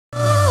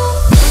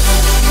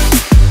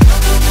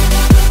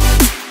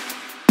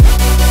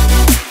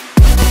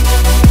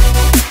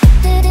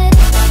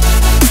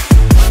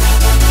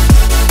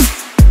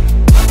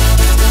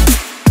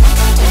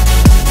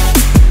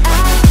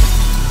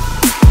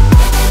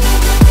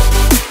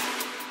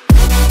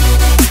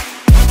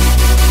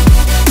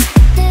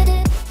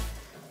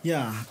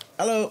Yeah.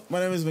 Hello, my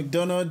name is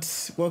McDonald.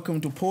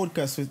 Welcome to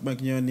Podcast with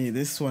McNyoni.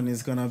 This one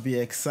is going to be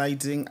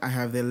exciting. I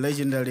have the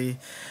legendary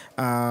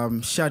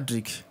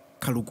Shadreck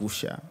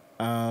Kalukusha.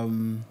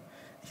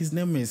 His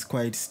name is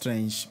quite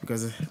strange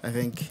because I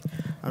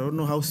don't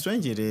know how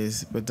strange it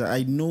is, but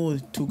I know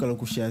two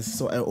Kalukushas,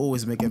 so I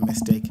always make a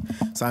mistake.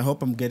 So I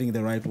hope I'm getting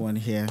the right one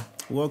here.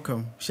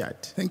 Welcome,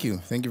 Shad. Thank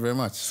you very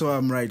much. So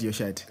I'm right, you're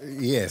Shad.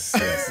 Yes.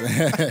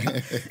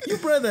 Your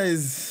brother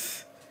is...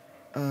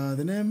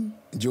 the name?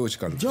 George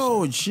Kalukusha.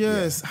 George,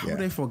 yes. How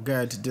would I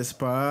forget?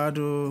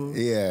 Desperado.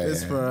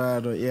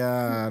 Desperado.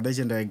 Yeah,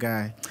 legendary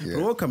guy. Yeah.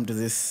 But welcome to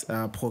this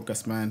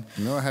podcast, man.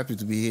 No, happy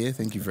to be here.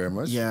 Thank you very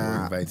much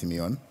for inviting me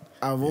on.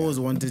 I've always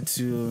wanted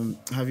to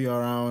have you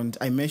around.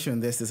 I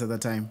mentioned this other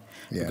time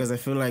because I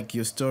feel like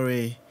your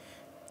story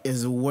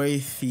is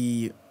worth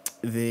the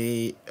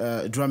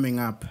drumming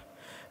up,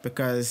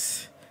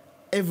 because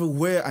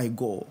everywhere I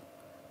go,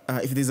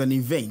 if there's an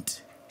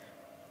event,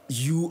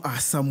 you are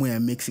somewhere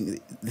mixing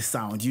the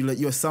sound.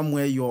 You're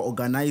somewhere, you're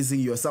organizing,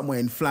 you're somewhere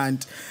in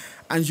front,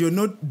 and you're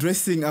not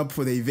dressing up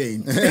for the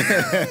event.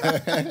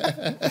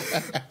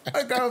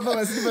 I can't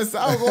remember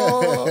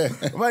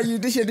but you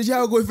did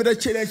go for the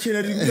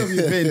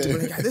event.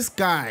 This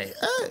guy.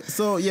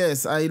 So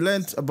yes, I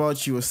learned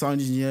about your sound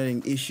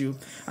engineering issue,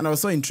 and I was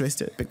so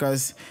interested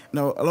because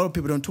now a lot of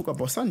people don't talk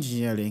about sound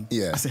engineering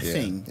as a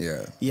thing.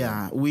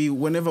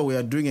 Whenever we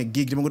are doing a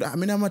gig, and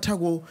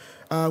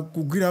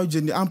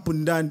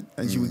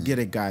you will get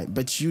a guy,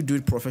 but you do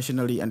it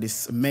professionally, and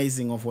it's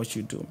amazing of what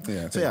you do.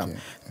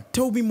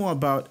 Tell me more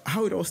about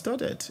how it all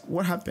started.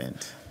 What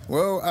happened?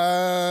 Well,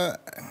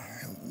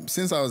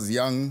 since I was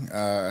young,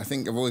 I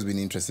think I've always been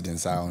interested in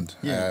sound.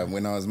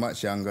 When I was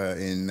much younger,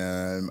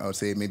 I would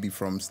say maybe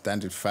from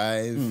standard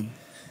 5,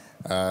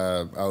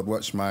 I would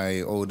watch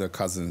my older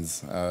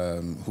cousins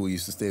who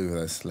used to stay with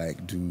us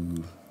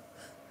do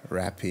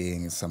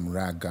rapping, some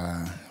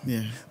raga.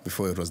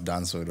 Before it was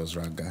dance, so it was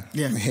raga.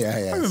 I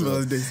remember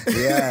those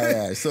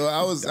days. So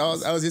I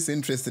was just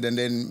interested, and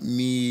then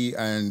me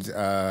and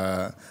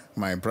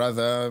my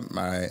brother,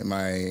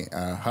 my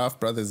half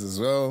brothers as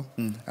well,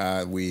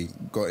 we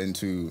got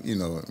into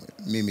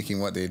mimicking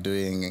what they're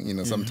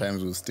doing.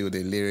 Sometimes we'll steal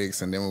their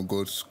lyrics, and then we'll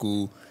go to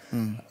school.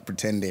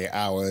 Pretend they're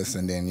ours,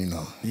 and then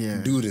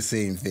do the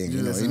same thing.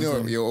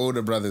 Your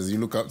older brothers, you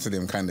look up to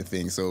them, kind of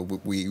thing. So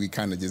we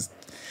kind of just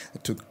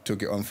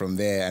took it on from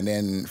there, and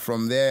then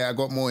from there I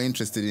got more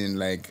interested in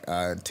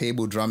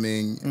table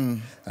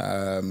drumming.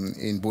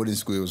 In boarding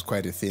school, it was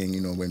quite a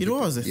thing.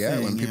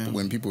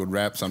 When people would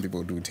rap, some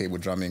people would do table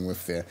drumming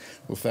with that,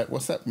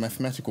 what's that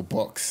mathematical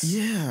box?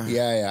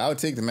 I would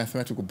take the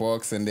mathematical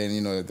box, and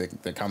then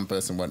the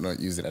compass and whatnot,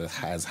 use it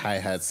as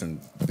hi-hats,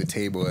 and the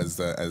table as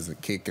a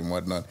kick and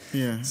whatnot.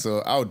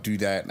 So I would do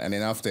that, and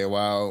then after a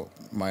while,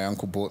 my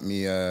uncle bought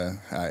me a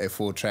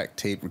 4-track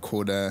tape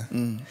recorder.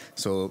 And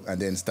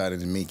then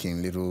started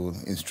making little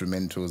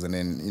instrumentals, and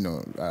then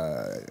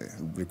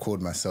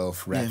record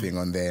myself rapping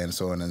on there, and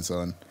so on and so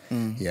on.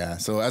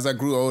 So as I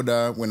grew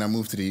older, when I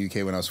moved to the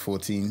UK when I was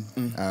 14,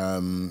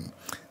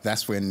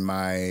 that's when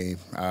my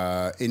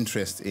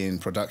interest in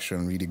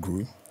production really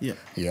grew.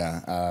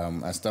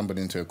 I stumbled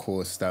into a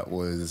course that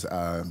was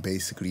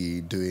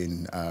basically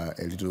doing a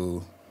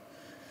little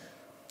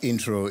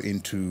intro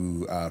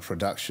into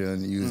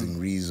production using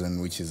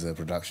Reason, which is a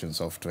production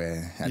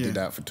software. I did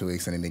that for 2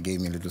 weeks, and then they gave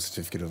me a little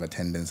certificate of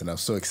attendance, and I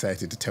was so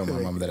excited to tell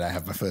my mom that I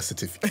have my first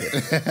certificate.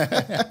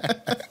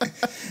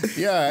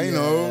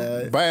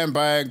 By and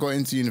by, got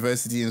into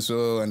university and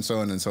so on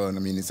and so on. I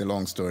mean, it's a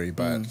long story,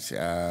 but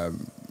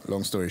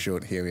long story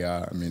short, here we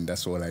are. I mean,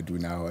 that's all I do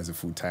now as a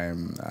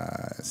full-time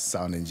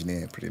sound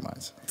engineer, pretty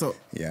much. So,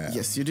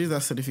 yes, you did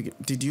that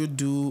certificate. Did you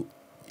do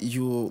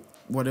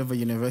whatever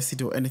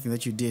university or anything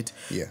that you did,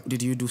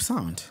 did you do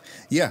sound?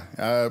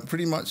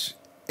 Pretty much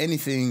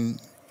anything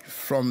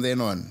from then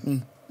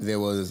on. There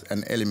was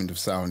an element of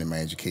sound in my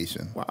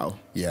education. Wow.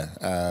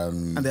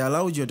 And they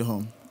allowed you at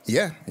home?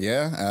 There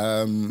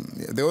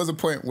was a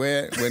point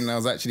where when I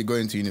was actually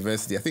going to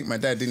university, I think my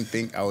dad didn't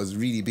think I was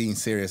really being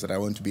serious that I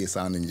want to be a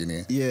sound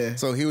engineer.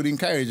 So he would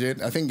encourage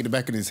it. I think in the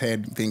back of his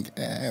head,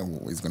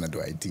 he's going to do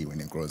IT when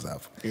he grows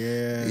up.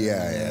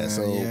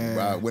 So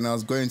when I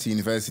was going to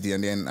university,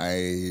 and then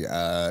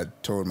I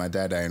told my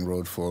dad I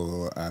enrolled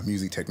for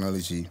music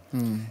technology,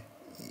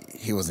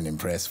 he wasn't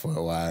impressed for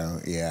a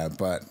while.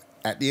 But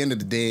at the end of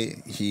the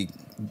day, he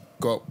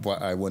got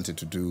what I wanted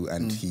to do,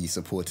 and he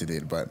supported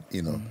it. But,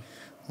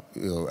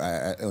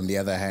 on the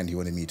other hand, he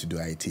wanted me to do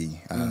IT.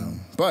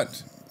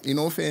 But in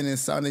all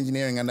fairness, sound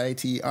engineering and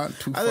IT aren't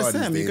too far these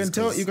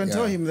days. You can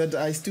tell him that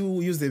I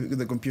still use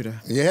the computer.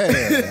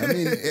 I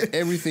mean,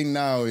 everything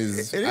now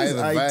is either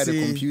via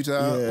the computer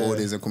or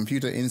there's a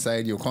computer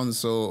inside your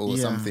console or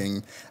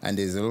something, and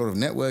there's a lot of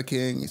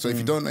networking. So if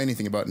you don't know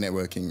anything about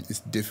networking,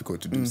 it's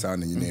difficult to do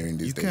sound engineering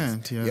these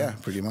days. You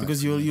can't, pretty much.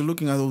 Because you're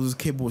looking at all those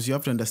cables, you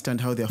have to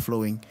understand how they're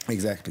flowing.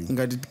 Exactly.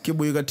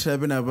 Cable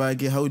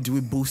how do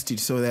we boost it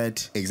so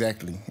that...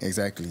 Exactly.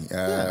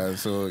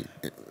 So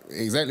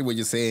exactly what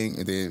you're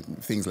saying. The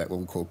things like what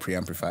we call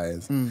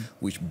preamplifiers,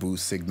 which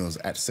boost signals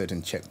at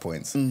certain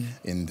checkpoints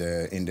in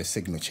the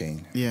signal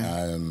chain.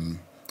 Yeah.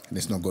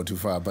 Let's not go too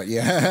far, but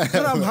yeah.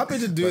 No, I'm happy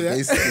to do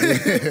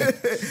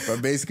that.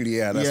 But basically,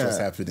 yeah, that's what's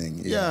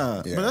happening.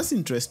 Yeah, but that's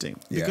interesting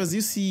because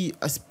you see,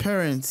 as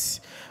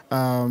parents,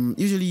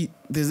 usually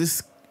there's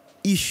this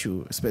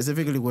issue,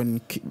 specifically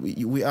when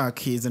we are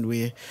kids and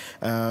we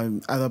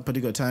at a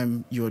particular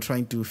time you're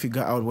trying to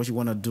figure out what you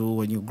want to do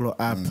when you grow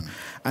up,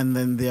 and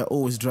then they're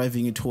always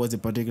driving you towards a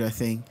particular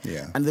thing.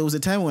 And there was a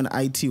time when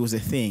IT was a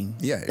thing.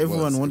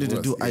 Everyone wanted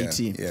to do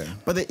IT.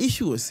 But the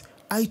issue was,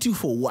 IT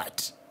for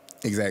what?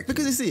 Exactly.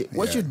 Because you see,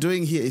 what you're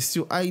doing here is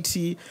still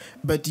IT,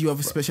 but you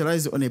have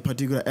specialized on a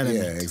particular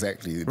element. Yeah,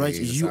 exactly. Right?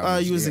 You are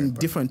using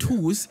different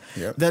tools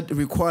that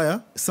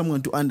require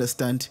someone to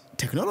understand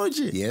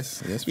technology.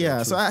 Yes.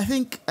 Yeah. So I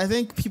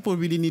think people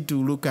really need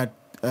to look at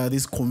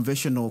these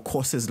conventional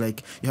courses,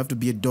 like you have to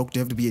be a doctor,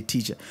 you have to be a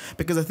teacher,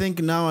 because I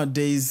think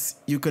nowadays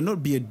you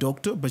cannot be a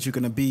doctor, but you're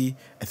gonna be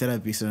a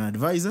therapist and an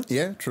advisor.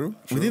 Yeah, true.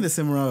 Within the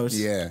same route.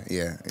 Yeah.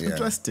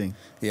 Interesting.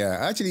 Yeah,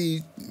 actually,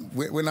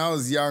 when I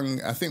was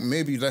young, I think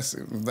maybe that's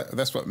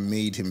what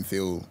made him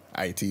feel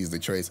IT is the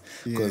choice,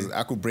 because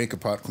I could break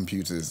apart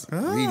computers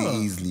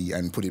really easily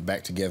and put it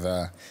back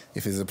together.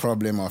 If there's a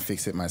problem, I'll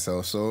fix it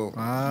myself. So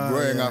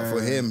growing up for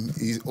him,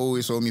 he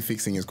always saw me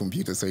fixing his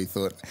computer, so he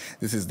thought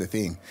this is the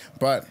thing.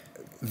 But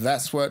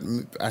that's what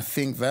I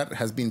think that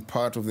has been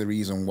part of the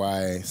reason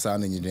why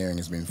sound engineering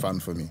has been fun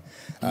for me,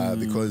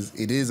 because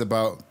it is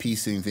about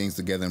piecing things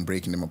together and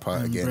breaking them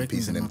apart again,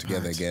 piecing them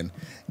together again,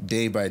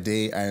 day by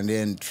day, and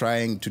then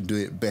trying to do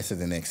it better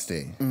the next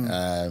day.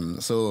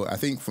 So I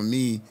think for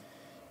me,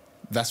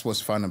 that's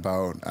what's fun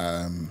about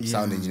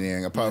sound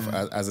engineering. Apart from,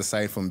 as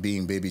aside from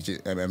being maybe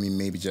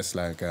just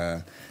like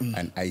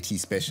an IT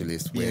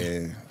specialist,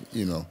 where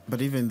you know.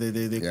 But even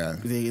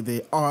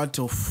the art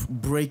of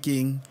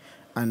breaking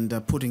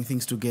and putting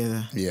things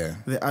together.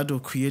 The art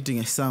of creating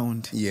a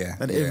sound.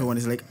 That everyone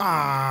is like,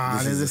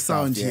 there's a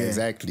sound here.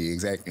 Exactly.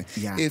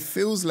 It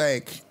feels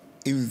like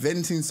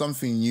inventing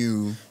something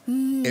new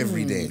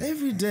every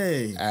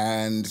day.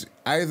 And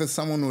either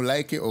someone will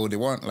like it or they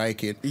won't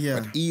like it.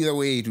 But either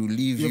way, it will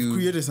leave You've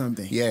created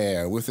something.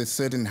 With a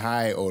certain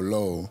high or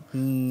low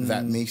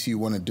that makes you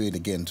want to do it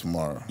again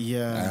tomorrow.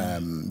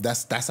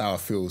 That's how I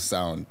feel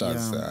sound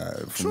does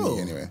for me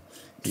anyway.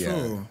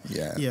 True.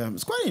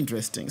 It's quite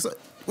interesting. So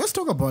let's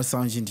talk about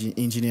sound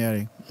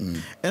engineering.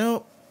 You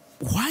know,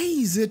 why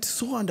is it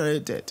so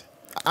underrated?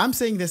 I'm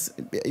saying this,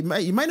 it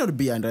might not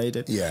be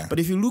underrated, but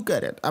if you look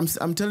at it,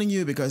 I'm telling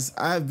you, because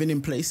I've been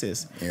in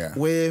places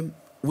where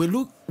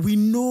we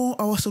know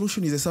our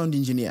solution is a sound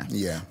engineer,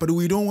 but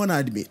we don't want to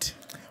admit.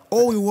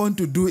 All we want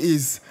to do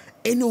is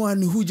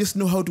anyone who just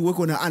know how to work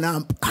on an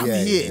amp, come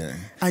here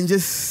and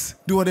just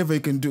do whatever you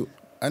can do.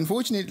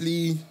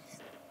 Unfortunately,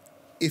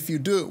 if you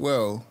do it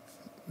well,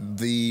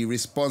 the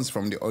response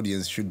from the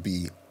audience should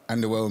be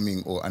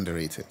underwhelming or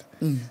underrated.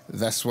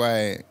 That's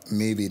why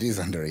maybe it is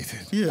underrated.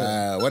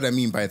 What I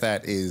mean by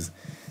that is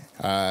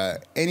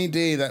any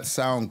day that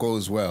sound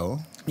goes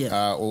well,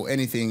 or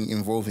anything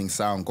involving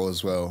sound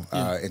goes well,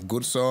 a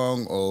good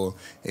song or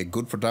a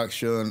good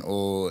production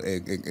or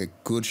a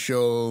good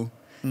show,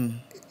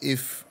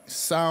 if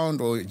sound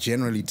or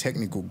generally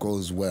technical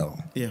goes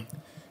well,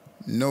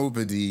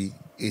 nobody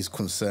is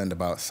concerned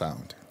about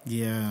sound.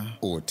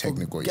 Or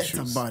technical issues.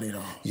 Forget about it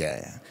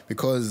all.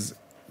 Because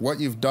what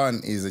you've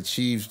done is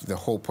achieved the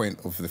whole point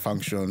of the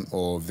function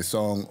or the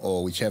song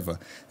or whichever,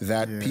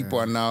 that people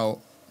are now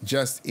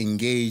just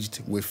engaged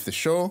with the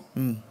show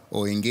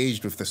or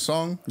engaged with the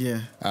song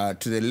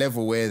to the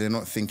level where they're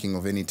not thinking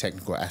of any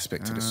technical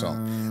aspect to the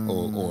song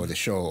or the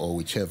show or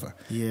whichever.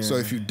 So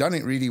if you've done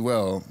it really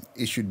well,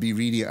 it should be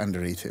really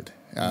underrated.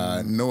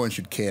 No one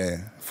should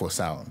care for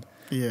sound.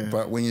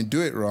 But when you do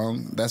it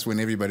wrong, that's when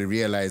everybody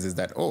realizes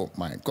that, oh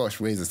my gosh,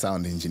 where's the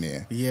sound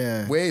engineer?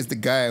 Where is the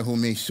guy who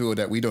makes sure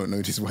that we don't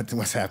notice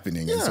what's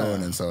happening and so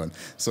on and so on.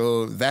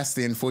 So that's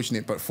the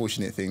unfortunate but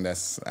fortunate thing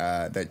that's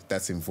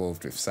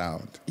involved with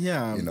sound.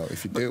 You know,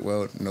 if you do it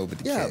well,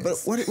 nobody cares.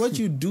 But what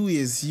you do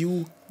is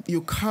you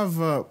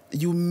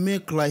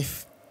make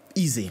life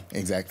easy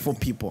for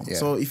people.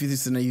 So if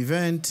it's an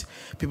event,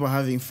 people are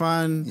having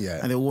fun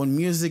and they want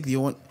music,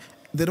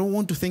 they don't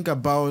want to think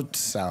about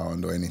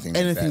sound or anything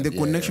like that. The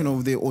connection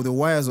of the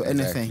wires or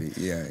anything.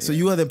 So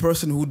you are the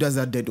person who does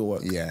that dirty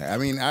work. I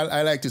mean,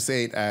 I like to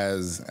say it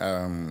as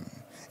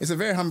it's a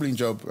very humbling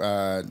job. To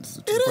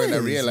the point I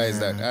realize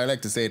that I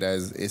like to say it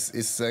as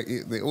it's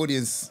the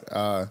audience.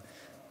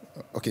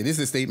 Okay, this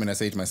is a statement I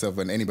say to myself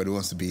when anybody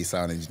wants to be a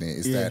sound engineer.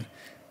 Is that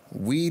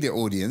we, the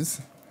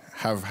audience,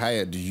 have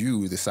hired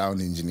you, the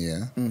sound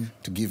engineer,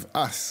 to give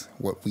us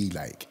what we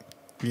like.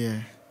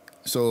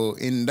 So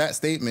in that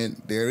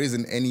statement, there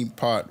isn't any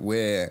part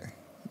where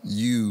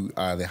you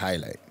are the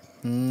highlight.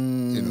 You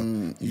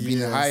know, you've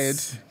been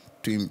hired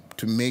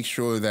to make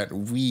sure that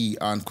we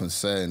aren't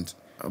concerned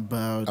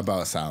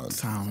about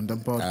sound,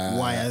 about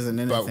wires and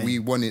anything. But we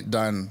want it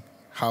done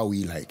how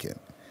we like it.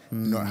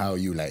 not how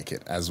you like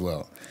it as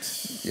well.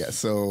 Yeah,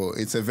 so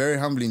it's a very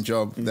humbling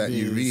job that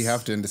you really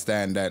have to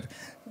understand that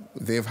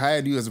they've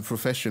hired you as a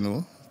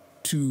professional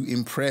to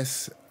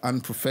impress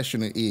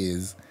unprofessional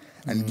ears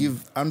and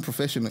give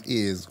unprofessional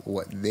ears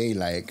what they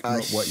like,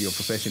 not what your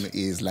professional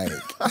ears like.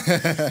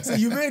 So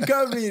you may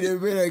come in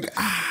and be like,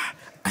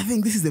 I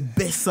think this is the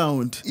best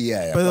sound.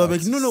 Yeah. But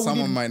like, no,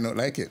 someone might not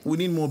like it. We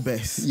need more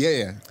bass.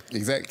 Yeah,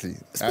 exactly.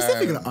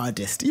 Specifically an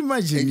artist.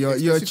 Imagine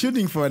you're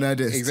tuning for an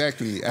artist.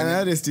 Exactly. An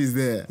artist is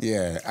there.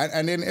 Yeah.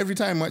 And then every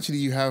time actually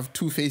you have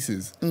two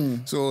faces.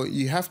 So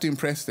you have to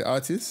impress the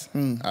artists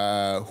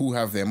who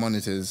have their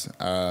monitors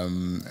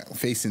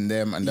facing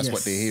them, and that's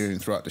what they're hearing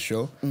throughout the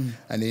show.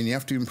 And then you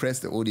have to impress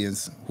the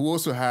audience who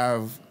also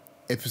have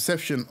a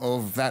perception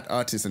of that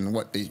artist and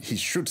what he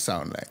should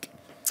sound like.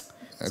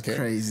 Okay. It's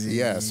crazy.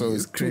 Yeah, so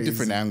it's two crazy.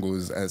 different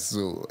angles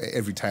so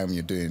every time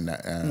you're doing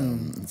that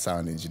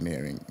sound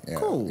engineering. Yeah,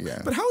 cool.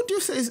 Yeah. But how do you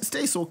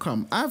stay so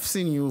calm? I've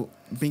seen you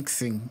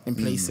mixing in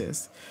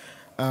places.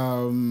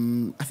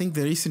 I think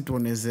the recent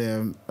one is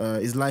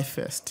Life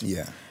Fest.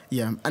 Yeah.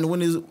 Yeah. And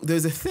when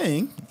there's a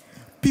thing,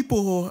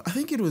 people, I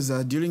think it was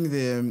during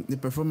the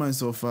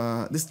performance of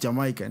this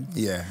Jamaican.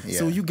 Yeah.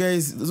 So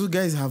those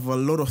guys have a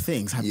lot of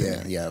things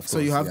happening. Yeah, of course. So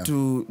you have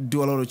to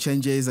do a lot of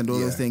changes and all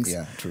those things.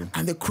 Yeah, true.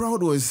 And the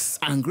crowd was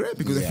angry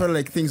because they felt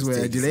like things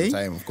were delaying.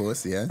 Time, of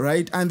course, yeah.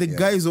 Right? And the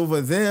guys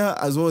over there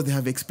as well, they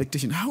have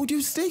expectation. How do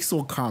you stay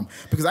so calm?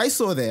 Because I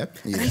saw there,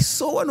 and I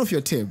saw one of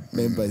your team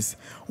members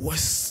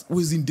was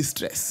in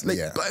distress, like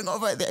going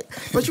over there.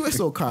 But you were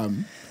so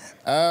calm.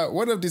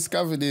 What I've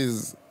discovered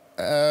is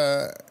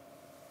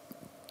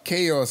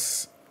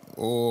chaos,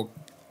 or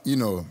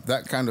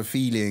that kind of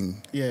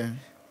feeling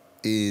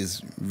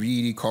is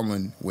really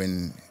common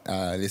when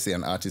let's say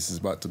an artist is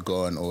about to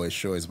go on or a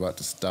show is about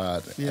to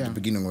start at the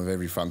beginning of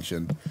every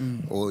function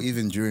or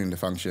even during the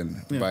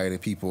function by the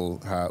people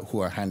who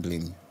are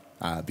handling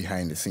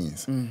behind the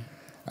scenes.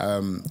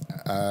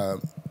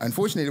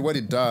 Unfortunately, what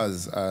it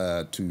does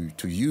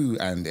to you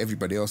and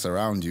everybody else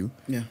around you,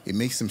 it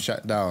makes them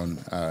shut down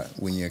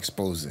when you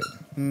expose it.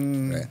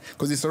 Right?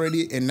 Because it's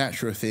already a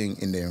natural thing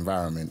in the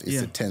environment.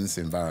 It's a tense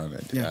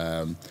environment.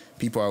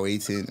 People are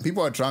waiting.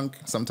 People are drunk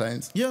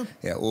sometimes.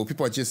 Or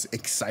people are just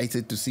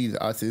excited to see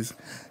the artist.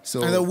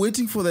 So and they're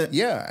waiting for the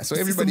So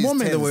everybody's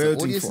tense. The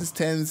audience is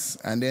tense,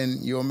 and then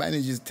your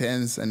manager is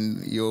tense,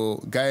 and your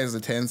guys are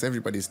tense.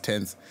 Everybody's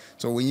tense.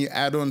 So when you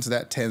add on to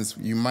that tense,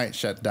 you might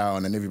shut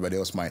down, and everybody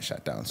else might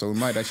shut down. So we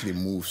might actually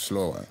move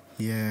slower.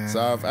 So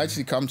I've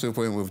actually come to a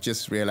point with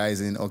just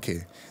realizing,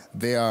 okay,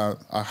 there are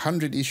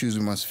 100 issues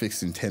we must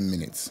fix in 10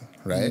 minutes,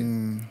 right?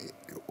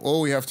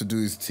 All we have to do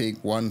is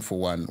take one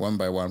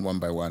by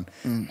one,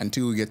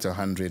 until we get to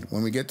 100.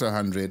 When we get to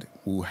 100,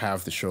 we'll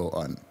have the show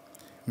on.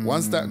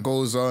 Once that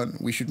goes on,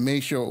 we should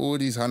make sure all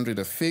these 100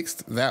 are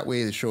fixed. That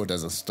way the show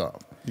doesn't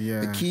stop.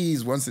 The key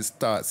is once it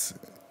starts,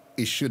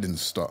 it shouldn't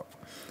stop.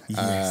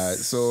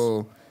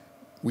 So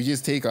we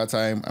just take our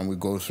time and we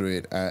go through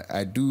it.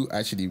 I do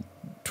actually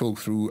talk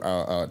through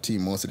our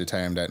team most of the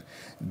time that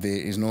there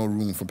is no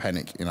room for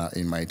panic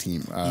in my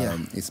team.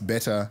 It's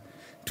better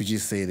to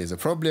just say there's a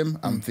problem.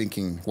 I'm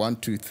thinking 1,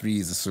 2, 3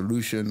 is a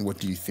solution. What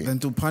do you think? Than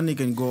to panic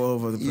and go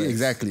over the place.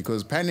 Exactly,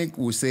 because panic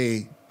will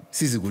say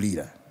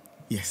Sizigulida.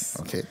 Yes.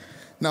 Okay.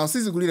 Now,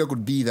 Sizigulida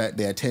could be that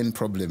there are 10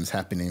 problems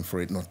happening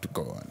for it not to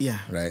go on.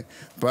 Right.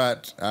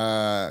 But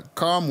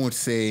calm would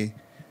say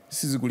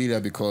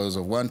Sizigulida because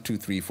of 1, 2,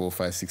 3, 4,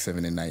 5, 6,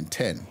 7, and 9,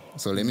 10.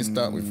 So let me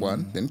start with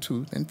 1, then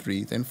 2, then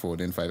 3, then 4,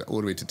 then 5,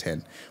 all the way to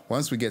 10.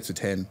 Once we get to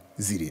 10,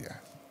 Zirida.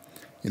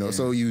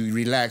 So you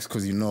relax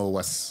because you know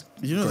what's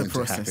going the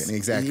process. to happen.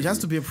 Exactly. It has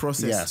to be a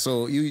process. Yeah,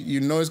 so you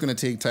know it's going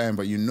to take time,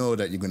 but you know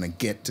that you're going to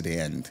get to the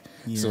end.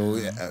 So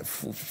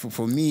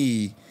for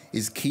me,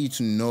 it's key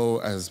to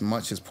know as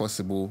much as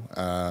possible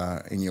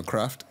in your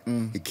craft.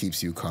 It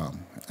keeps you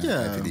calm,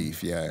 I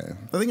believe.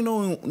 I think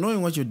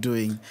knowing what you're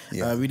doing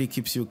really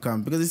keeps you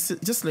calm, because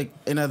it's just like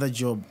another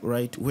job,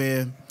 right?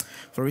 Where,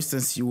 for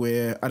instance, you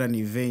were at an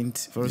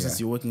event. For instance,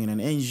 you're working in an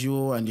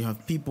NGO and you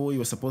have people, you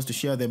were supposed to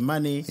share the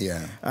money.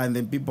 And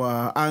then people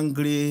are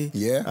angry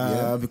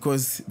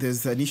because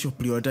there's an issue of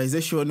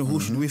prioritization. Who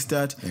should we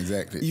start?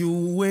 Exactly. You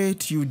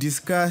wait, you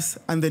discuss,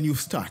 and then you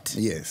start.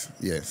 Yes.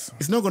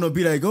 It's not going to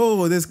be like,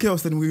 oh, there's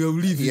chaos, then we will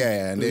leave you.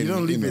 And then, you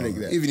don't leave it like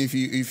that. Even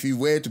if you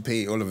were to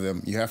pay all of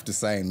them, you have to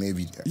sign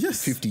maybe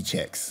 50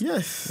 checks.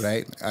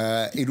 Right?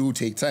 It will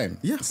take time.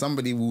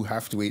 Somebody will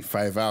have to wait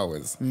 5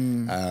 hours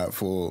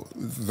for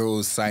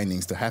those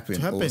signings to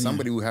happen. Or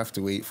somebody will have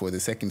to wait for the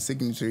second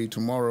signatory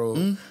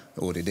tomorrow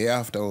or the day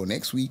after or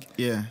next week.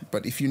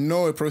 But if you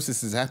know a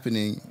process is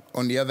happening,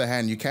 on the other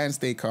hand, you can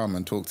stay calm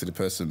and talk to the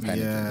person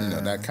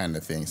panicking, that kind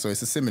of thing. So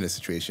it's a similar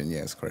situation.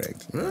 Yes,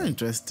 correct. Very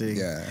interesting.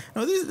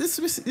 No, this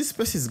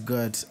space is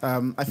good.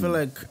 I feel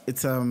like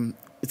it's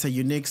a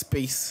unique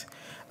space,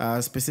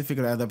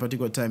 specifically at that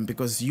particular time,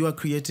 because you are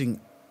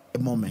creating a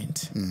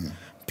moment.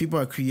 people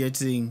are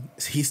creating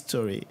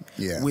history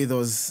with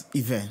those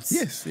events.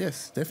 Yes,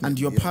 definitely. And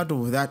you're part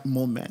of that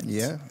moment.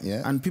 Yeah.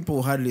 And people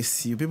will hardly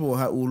see you. People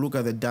will look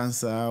at the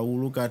dancer, will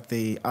look at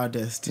the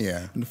artist,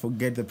 and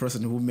forget the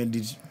person who made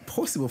it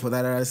possible for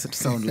that artist to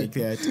sound like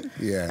that.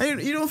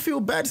 And you don't feel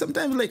bad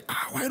sometimes, like,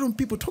 why don't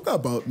people talk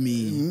about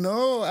me?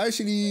 No,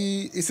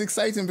 actually, it's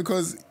exciting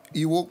because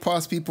you walk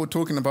past people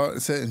talking about a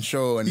certain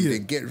show and they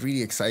get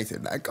really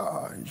excited. Like,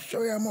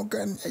 show you more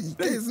gun, and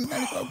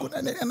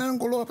I'm going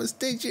to go up a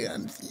stage here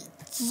and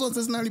so on.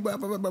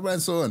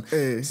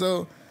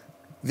 So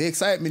the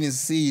excitement is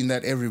seeing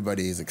that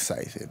everybody is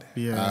excited.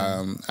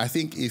 I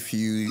think if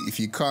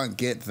you can't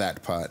get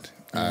that part,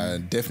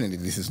 definitely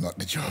this is not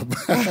the job.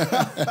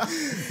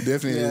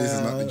 Definitely this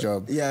is not the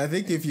job. I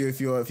think if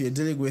you're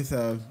dealing with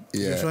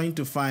you're trying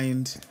to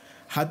find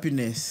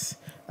happiness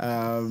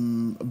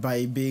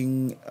by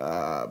being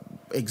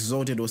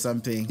exalted or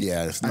something.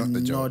 It's not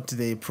the job. Not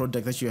the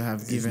product that you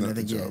have given.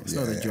 It's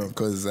not the job.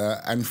 Because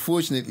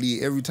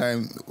unfortunately, every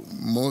time,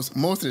 most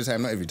of the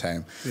time, not every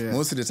time,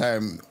 most of the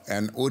time,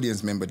 an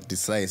audience member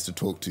decides to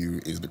talk to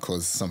you is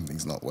because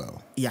something's not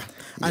well.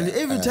 And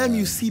every time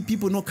you see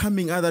people not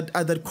coming at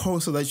that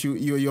concert that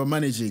you're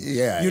managing,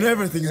 you know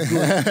everything's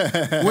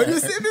good. When you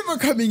see people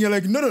coming, you're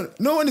like,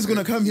 no one is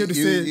gonna come here to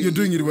say you're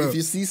doing it well. If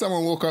you see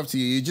someone walk up to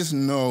you, you just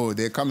know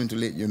they're coming to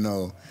let you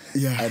know.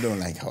 I don't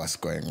like what's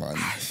going on.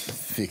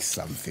 Fix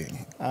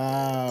something.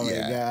 Oh my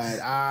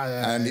God!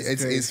 And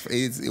it's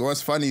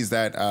what's funny is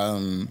that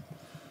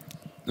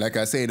like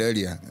I said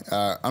earlier,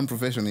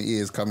 unprofessional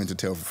ears coming to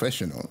tell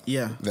professional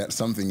that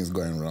something is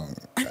going wrong.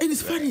 And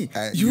it's funny.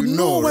 You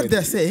know what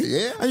they're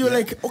saying. And you're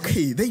like,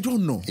 okay, they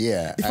don't know.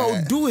 If I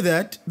would do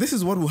that, this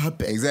is what will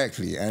happen.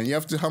 Exactly. And you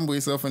have to humble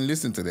yourself and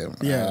listen to them.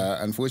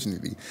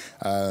 Unfortunately.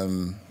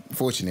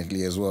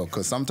 Fortunately as well.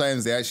 Because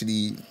sometimes they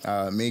actually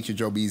make your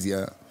job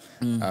easier.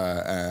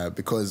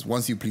 Because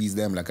once you please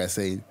them, like I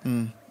said,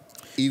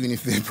 even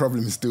if the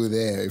problem is still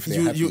there, if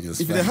they're happy,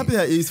 it's fine. If they're happy,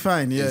 it's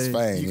fine. It's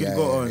fine. You can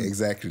go on.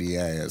 Exactly.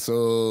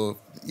 So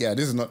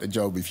this is not a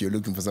job if you're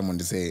looking for someone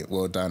to say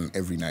well done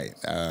every night.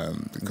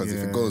 Because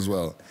if it goes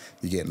well,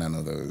 you get none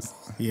of those.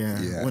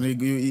 When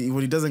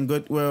it doesn't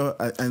go well,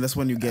 and that's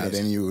when you get it.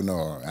 Then you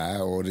know,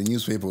 or the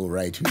newspaper will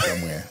write you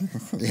somewhere.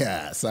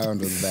 Sound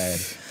was bad.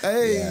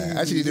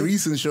 Actually, the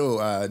recent show,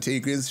 Terry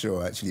Gray's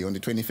show, actually on the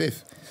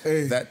 25th.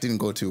 That didn't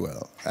go too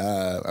well.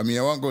 I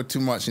won't go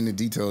too much in the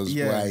details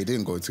why it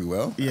didn't go too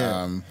well.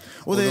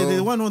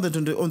 The one on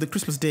the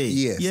Christmas Day.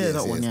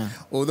 That one.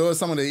 Although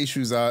some of the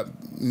issues are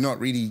not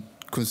really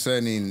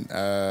concerning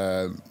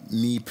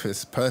me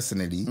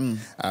personally,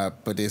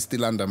 but they're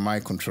still under my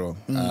control.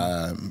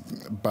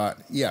 But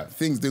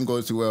things didn't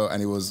go too well,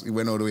 and it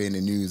went all the way in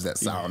the news that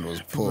sound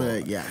was poor.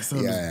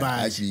 Sound was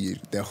bad. Actually,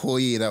 the whole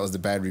year that was the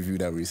bad review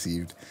that we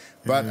received.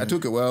 But I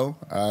took it well.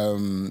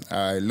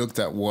 I looked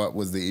at what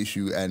was the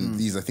issue, and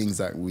these are things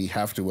that we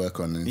have to work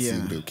on and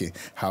see, okay,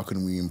 how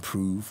can we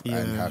improve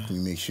and how can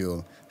we make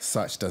sure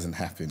such doesn't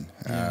happen?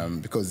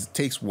 Because it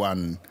takes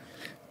one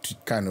to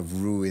kind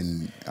of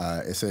ruin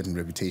a certain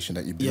reputation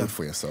that you build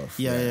for yourself.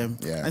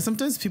 And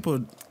sometimes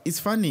people, it's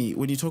funny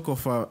when you talk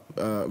of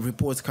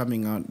reports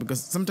coming out,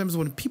 because sometimes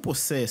when people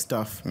say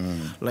stuff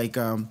like,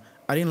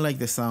 I didn't like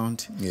the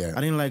sound.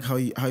 I didn't like how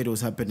it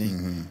was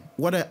happening.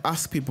 What I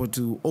ask people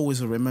to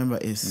always remember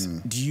is,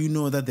 do you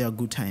know that there are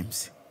good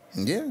times?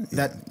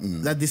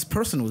 That this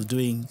person was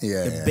doing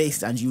the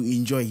best and you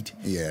enjoyed.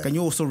 Can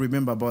you also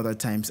remember about that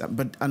times?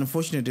 But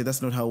unfortunately,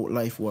 that's not how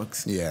life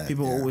works.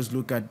 People always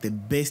look at the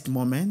best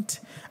moment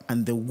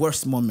and the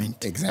worst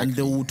moment. And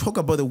they will talk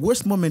about the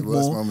worst moment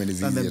more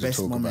than the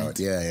best moment.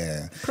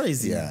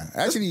 Crazy.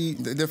 Actually,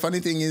 the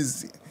funny thing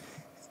is,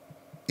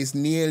 it's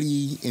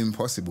nearly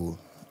impossible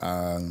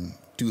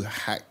to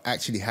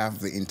actually have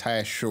the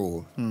entire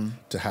show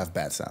to have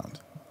bad sound.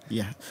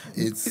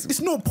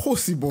 It's not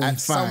possible. At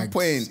some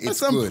point, it's good. At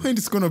some point,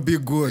 it's gonna be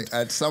good.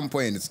 At some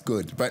point, it's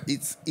good, but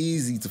it's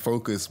easy to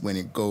focus when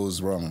it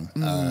goes wrong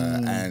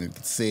and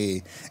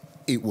say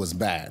it was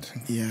bad,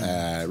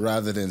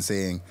 rather than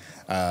saying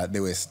they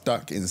were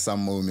stuck in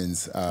some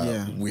moments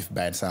with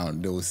bad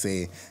sound. They will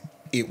say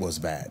it was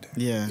bad.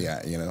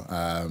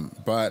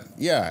 But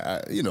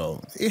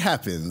it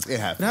happens. It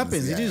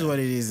happens. It is what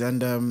it is,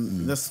 and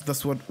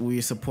that's what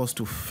we're supposed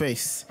to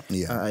face.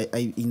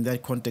 In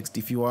that context,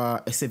 if you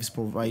are a service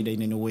provider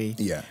in any way,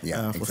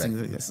 for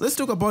things like this. Let's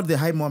talk about the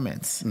high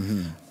moments.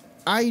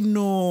 I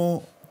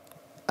know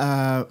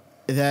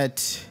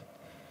that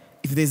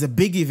if there's a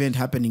big event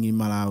happening in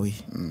Malawi,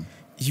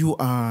 you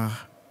are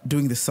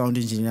doing the sound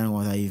engineering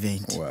of the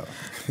event. Wow.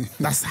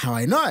 That's how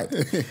I know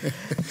it.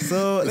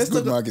 So let's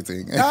talk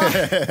marketing.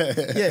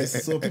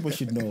 Yes, so people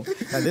should know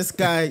that this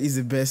guy is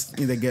the best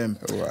in the game.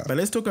 Wow. But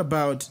let's talk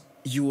about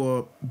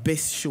your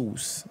best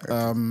shows.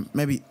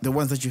 Maybe the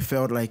ones that you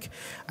felt like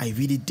I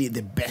really did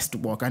the best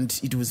work and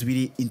it was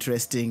really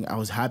interesting. I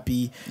was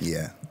happy.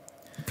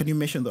 Can you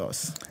mention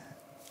those?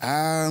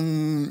 I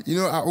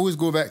always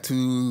go back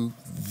to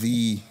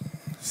the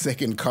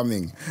second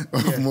coming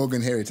of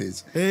Morgan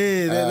Heritage.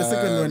 The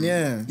second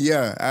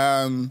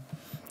one,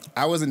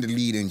 I wasn't the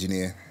lead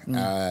engineer.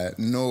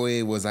 No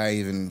way was I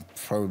even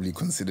probably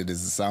considered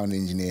as a sound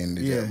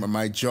engineer. But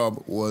my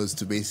job was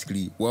to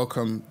basically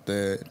welcome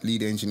the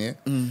lead engineer,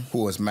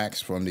 who was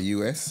Max from the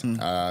US.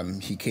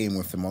 He came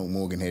with the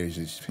Morgan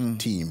Heritage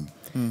team.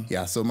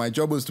 Yeah, so my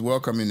job was to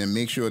welcome him and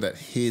make sure that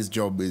his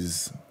job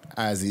is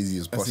as easy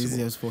as possible. As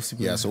easy as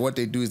possible. Yeah, so what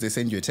they do is they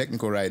send you a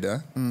technical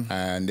rider,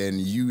 and then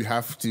you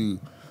have to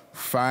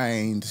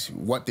find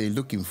what they're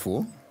looking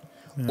for,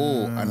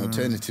 or an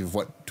alternative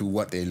to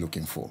what they're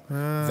looking for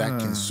that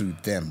can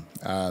suit them.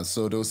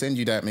 So they'll send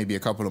you that maybe a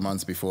couple of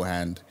months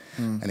beforehand,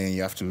 and then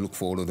you have to look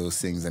for all of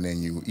those things, and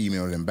then you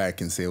email them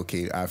back and say,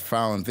 okay, I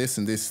found this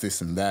and this,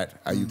 this and that.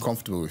 Are you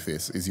comfortable with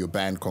this? Is your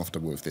band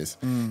comfortable with this?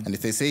 And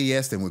if they say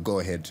yes, then we'll go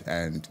ahead,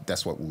 and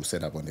that's what we'll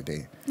set up on the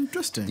day.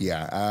 Interesting.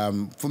 Yeah.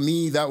 For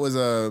me, that was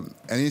an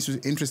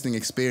interesting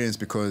experience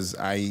because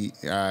I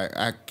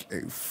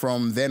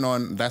from then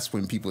on, that's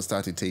when people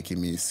started taking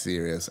me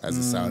serious as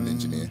a sound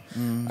engineer,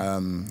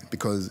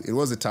 because it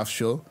was a tough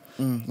show.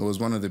 It was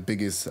one of the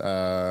biggest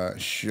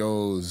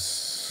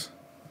shows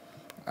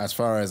as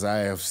far as I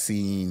have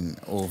seen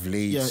of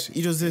late. Yeah,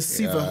 it was the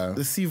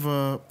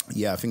Siva.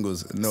 Yeah, I think it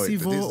was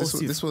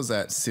this was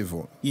at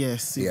Civil.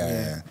 Yes.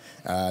 Yeah.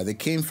 They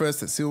came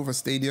first at Silver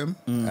Stadium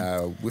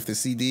with the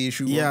CD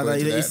issue. Yeah,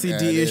 the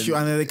CD issue,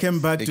 and then they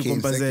came back to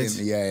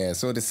compensate. Yeah.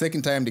 So the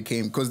second time they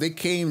came, because they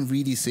came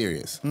really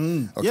serious.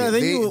 Okay, yeah,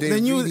 they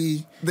knew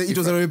really, it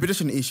was a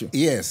reputation issue.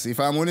 Yes, if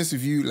I'm honest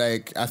with you,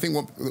 like I think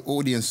what the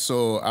audience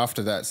saw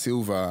after that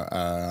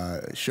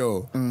Silver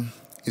show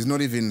is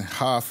not even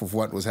half of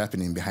what was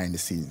happening behind the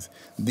scenes.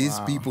 These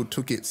people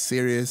took it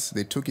serious.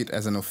 They took it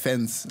as an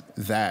offense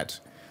that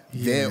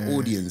their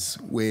audience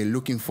were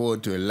looking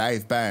forward to a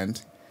live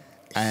band,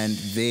 and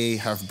they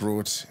have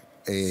brought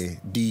a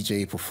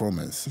DJ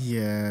performance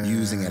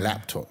using a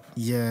laptop.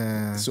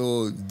 Yeah.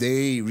 So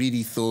they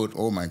really thought,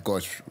 oh my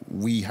gosh,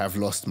 we have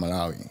lost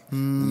Malawi. We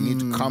need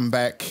to come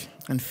back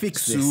and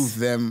fix soothe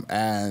them,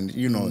 and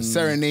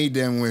serenade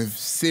them with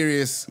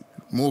serious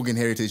Morgan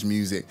Heritage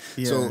music.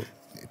 So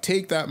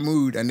take that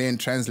mood and then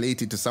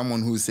translate it to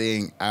someone who's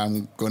saying,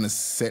 I'm going to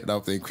set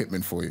up the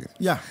equipment for you.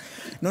 Yeah.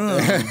 No.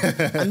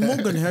 And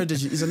Morgan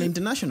Heritage is an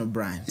international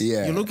brand.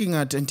 Yeah. You're looking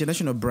at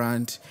international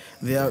brand.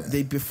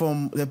 They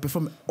perform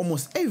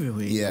almost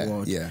everywhere in the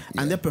world.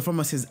 And their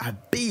performances are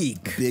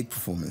big. Big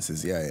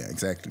performances. Yeah,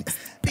 exactly.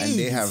 And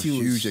they have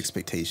huge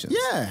expectations.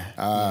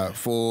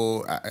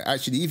 For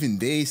actually, even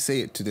they say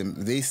it to them.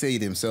 They say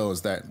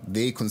themselves that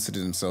they consider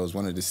themselves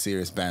one of the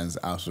serious bands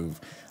out of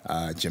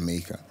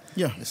Jamaica.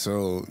 Yeah.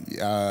 So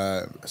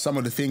some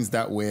of the things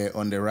that were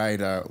on the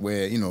rider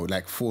were,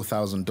 like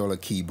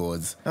 $4,000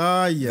 keyboards.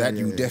 That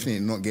you definitely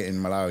not get in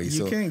Malawi.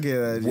 You can't get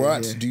that.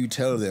 What do you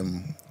tell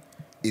them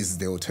is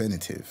the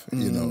alternative?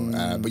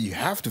 But you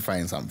have to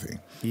find something.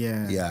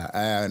 Yeah.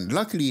 And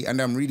luckily, and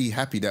I'm really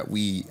happy that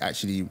we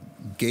actually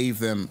gave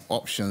them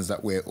options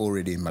that were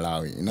already in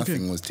Malawi.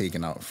 Nothing was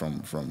taken out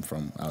from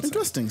outside.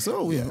 Interesting.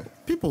 So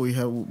people we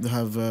have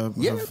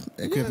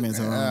equipment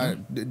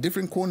around.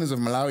 Different corners of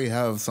Malawi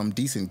have some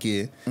decent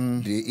gear.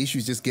 The issue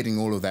is just getting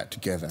all of that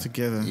together.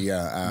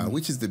 Yeah,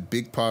 which is the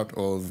big part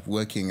of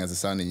working as a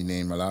sound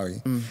engineer in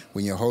Malawi.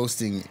 When you're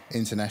hosting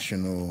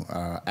international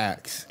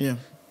acts,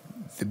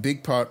 the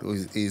big part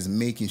is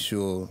making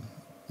sure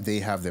they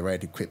have the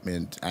right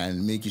equipment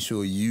and making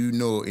sure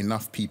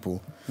enough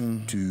people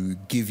to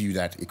give you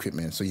that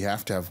equipment. So you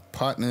have to have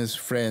partners,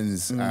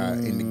 friends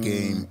in the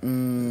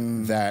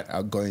game that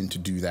are going to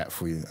do that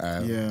for you.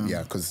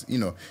 Because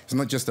it's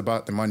not just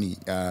about the money,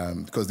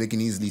 because they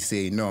can easily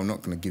say, no, I'm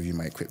not going to give you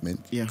my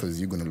equipment because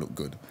you're going to look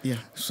good.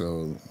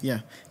 So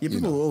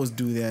people will always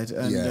do that.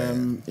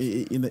 And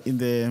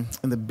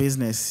in the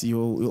business, you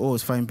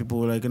always find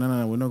people like,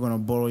 no, we're not going to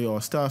borrow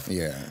your stuff.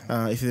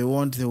 If they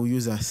want, they will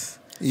use us.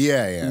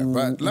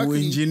 But luckily,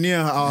 we engineer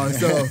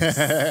ourselves,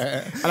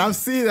 and I've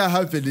seen that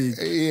happening.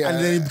 And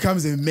then it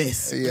becomes a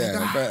mess.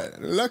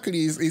 But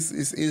luckily,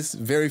 it's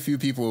very few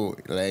people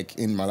like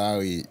in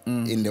Malawi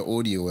in the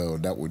audio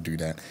world that would do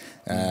that.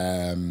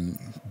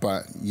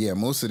 But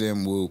most of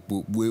them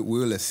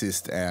will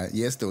assist.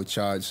 Yes, they'll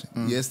charge.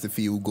 Yes, the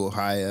fee will go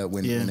higher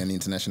when an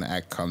international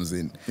act comes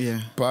in.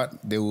 But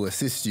they will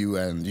assist you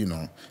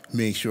and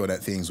make sure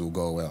that things will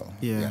go well.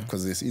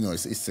 Because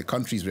it's the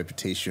country's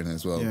reputation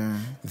as well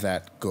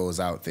that goes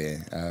out there.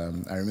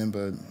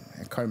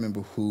 I can't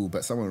remember who,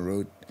 but someone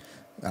wrote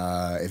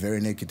a very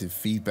negative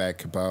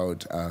feedback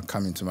about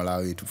coming to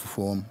Malawi to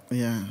perform.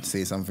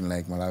 Say something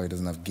like Malawi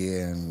doesn't have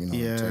gear and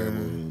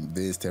terrible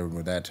this,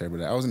 terrible that, terrible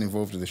that. I wasn't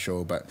involved with the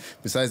show, but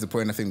besides the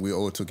point, I think we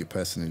all took it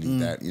personally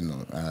that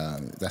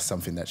that's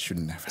something that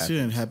shouldn't have happened.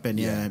 Shouldn't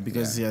happen,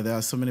 because there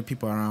are so many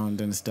people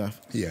around and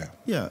stuff.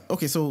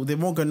 Okay, so the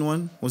Morgan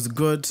one was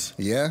good.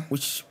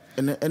 Which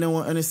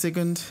any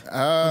second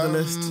on the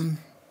list?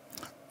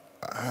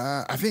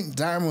 I think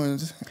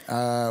Diamond,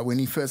 when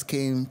he first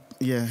came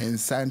in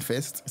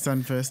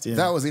Sandfest.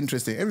 That was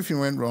interesting. Everything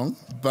went wrong,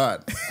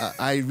 but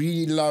I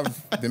really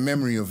love the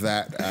memory of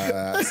that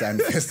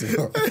Sand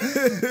Festival.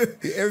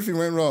 Everything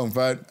went wrong,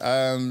 but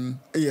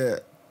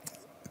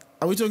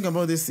Are we talking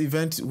about this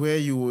event where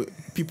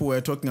people were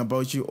talking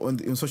about you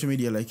on social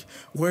media? Like,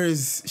 where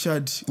is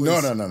Shad? No.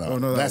 Oh,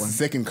 no, That's one. the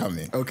second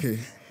coming. Okay.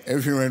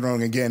 Everything went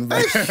wrong again,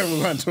 but we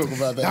want to talk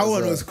about that. That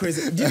one was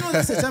crazy. Do you know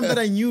that's the time that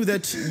I knew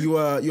that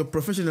you're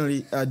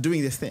professionally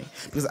doing this thing?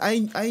 Because I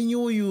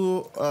knew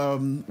you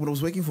when I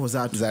was working for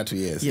Zatu. Zatu,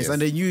 yes.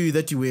 And I knew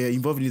that you were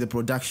involved in the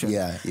production.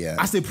 Yeah.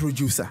 As a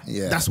producer.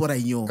 Yeah. That's what I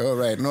knew. Oh,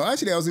 right. No,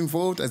 actually, I was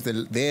involved as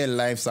their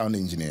live sound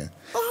engineer.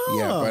 Oh.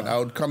 Yeah, but I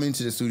would come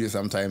into the studio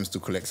sometimes to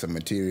collect some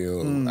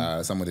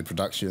material, some of the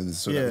productions,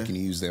 so that we can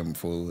use them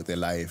for the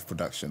live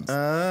productions.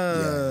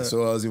 Yeah.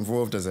 So I was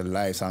involved as a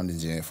live sound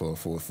engineer for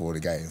the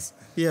guys.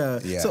 Yeah.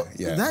 So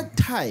that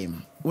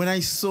time when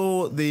I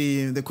saw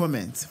the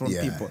comments from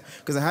people,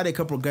 because I had a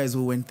couple of guys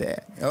who went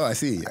there. Oh, I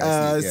see.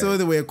 So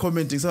they were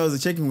commenting. So I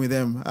was checking with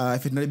them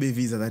if it not be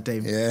visa that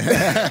time.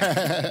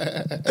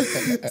 Yeah.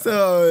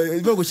 So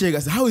people go check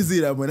us. How is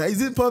it?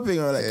 Is it popping?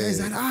 Or like, guys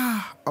said,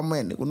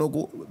 amen,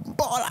 go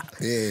bola.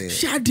 I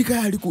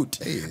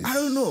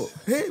don't know.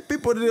 Hey,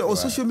 people on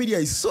social media,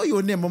 I saw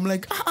your name. I'm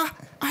like,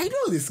 I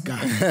know this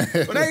guy,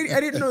 but I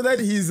didn't know that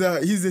he's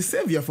a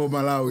savior for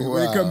Malawi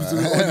when it comes to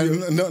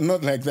audio.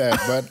 Not like that,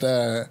 but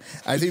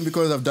I think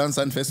because I've done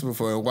Sun Festival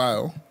for a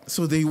while.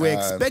 So they were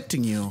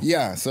expecting you.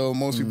 Yeah, so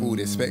most people would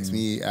expect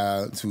me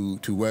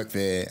to work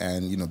there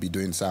and be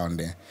doing sound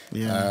there.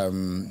 Yeah.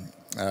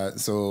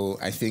 So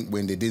I think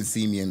when they did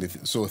see me and they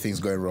saw things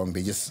going wrong,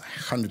 they just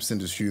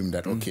 100% assumed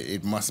that okay,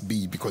 it must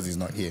be because he's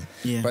not here.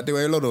 Yeah. But there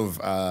were a lot of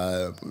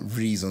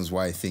reasons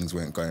why things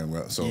weren't going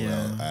well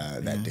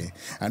that day,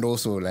 and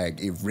also like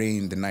it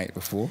rained the night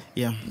before.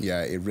 Yeah,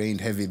 it rained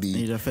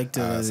heavily. It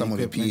affected some of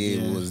the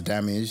PA was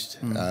damaged.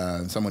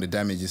 Some of the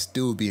damage is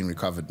still being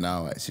recovered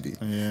now. Actually,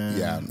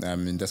 I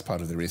mean that's part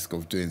of the risk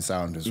of doing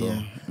sound as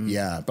well.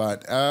 Yeah,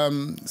 but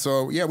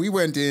we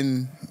went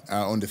in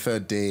on the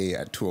third day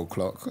at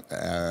 2:00.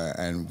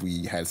 And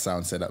we had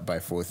sound set up by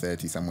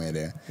 4:30 somewhere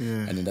there,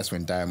 and then that's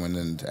when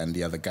Diamond and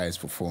the other guys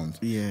performed.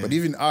 But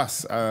even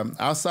us,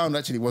 our sound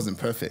actually wasn't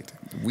perfect.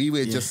 We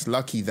were just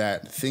lucky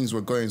that things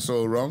were going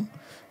so wrong,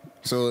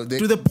 so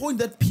to the point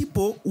that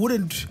people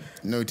wouldn't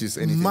notice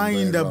anything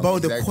mind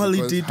about the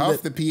quality.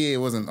 Half the PA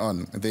wasn't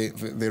on.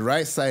 The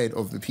right side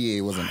of the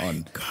PA wasn't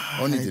on.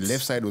 Only the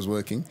left side was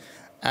working,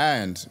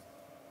 and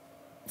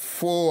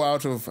 3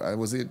 out of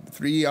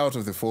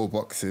the 4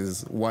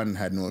 boxes, one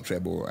had no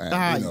treble,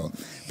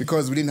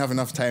 because we didn't have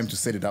enough time to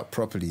set it up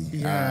properly.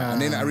 And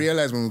then I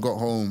realized when we got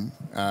home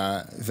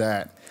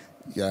that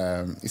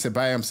it's a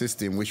biamp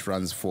system which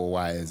runs 4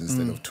 wires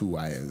instead of 2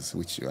 wires,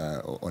 which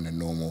on a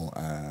normal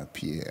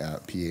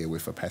PA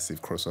with a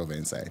passive crossover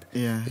inside.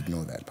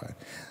 Ignore that part.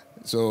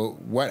 So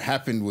what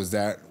happened was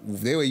that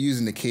they were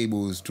using the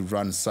cables to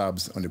run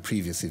subs on the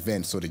previous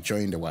event, so they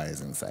joined the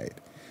wires inside.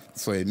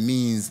 So it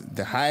means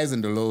the highs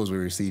and the lows were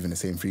receiving the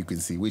same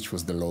frequency, which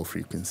was the low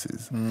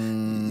frequencies.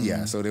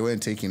 Yeah, so they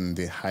weren't taking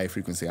the high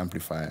frequency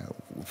amplifier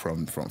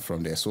from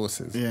their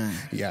sources.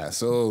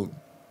 So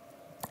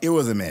it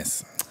was a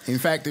mess. In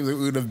fact, it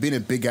would have been a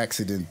big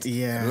accident.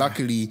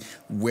 Luckily,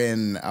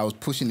 when I was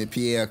pushing the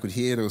PA, I could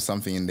hear there was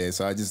something in there.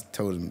 So I just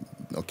told them,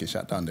 okay,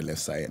 shut down the left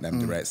side and I'm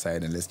the right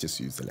side and let's just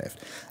use the left.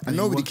 And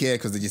nobody cared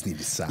because they just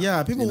needed sound.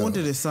 Yeah, people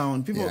wanted a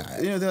sound. People,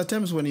 there are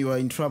times when you are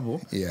in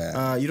trouble.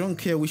 You don't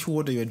care which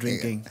water you're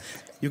drinking.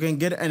 You can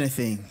get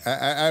anything.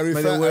 I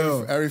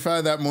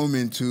refer that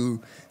moment to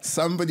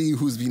somebody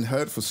who's been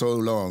hurt for so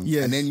long.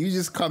 And then you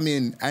just come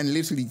in and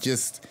literally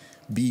just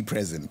be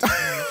present.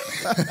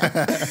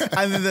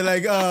 And then they're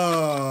like,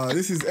 oh,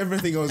 this is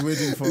everything I was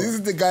waiting for. This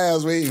is the guy I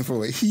was waiting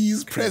for.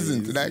 He's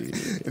present. Like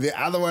the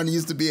other one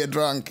used to be a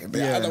drunk.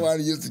 The other one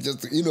used to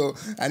just,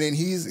 and then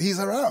he's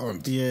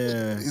around.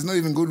 He's not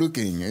even good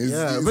looking.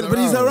 But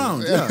he's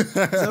around. He's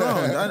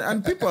around.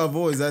 And people have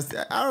always asked,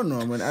 I don't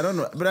know, man. I don't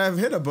know. But I've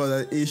heard about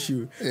that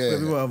issue where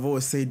people have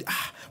always said,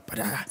 but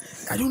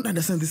I don't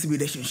understand this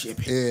relationship.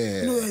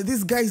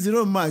 These guys, they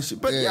don't match.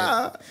 But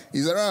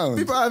he's around.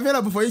 People are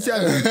available for each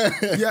other.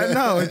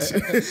 Now.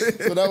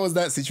 So that was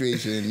that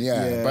situation.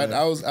 But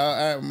I was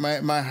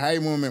my high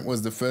moment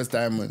was the first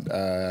time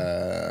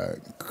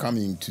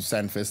coming to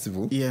Sun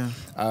Festival.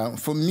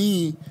 For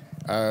me,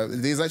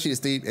 there's actually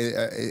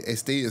a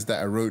status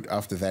that I wrote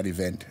after that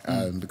event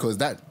because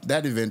that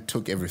event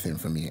took everything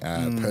from me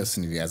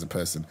personally as a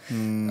person.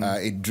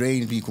 It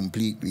drained me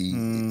completely,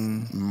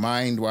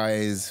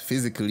 mind-wise,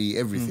 physically,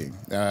 everything.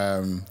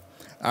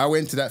 I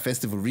went to that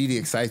festival really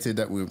excited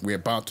that we're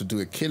about to do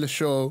a killer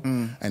show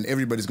and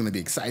everybody's going to be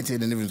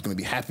excited and everyone's going to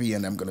be happy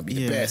and I'm going to be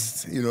the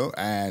best,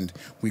 And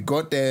we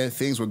got there,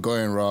 things were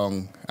going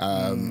wrong.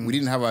 We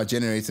didn't have our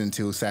generator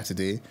until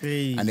Saturday.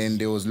 And then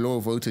there was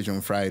low voltage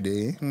on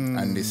Friday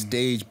and the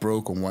stage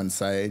broke on one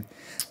side.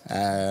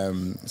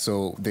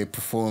 So they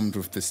performed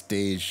with the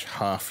stage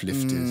half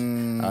lifted.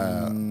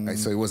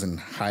 So it wasn't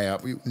high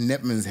up.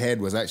 Netman's head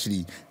was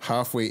actually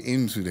halfway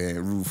into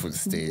the roof of the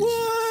stage.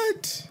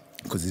 What?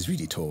 because he's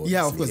really tall.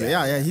 Yeah, of course.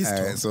 Yeah, he's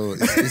tall. So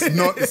it's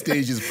not the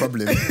stage's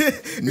problem.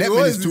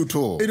 Netman is too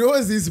tall. It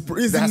was his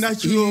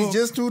natural. He's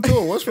just too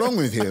tall. What's wrong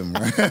with him?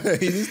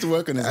 He needs to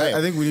work on his height.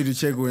 I think we need to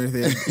check with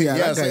him.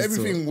 Yeah, so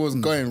everything was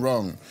going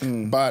wrong.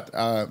 But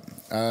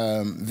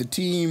the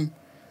team,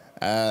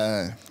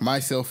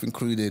 myself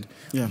included,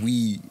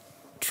 we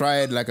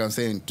tried, like I'm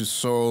saying, to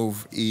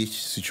solve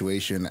each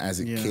situation as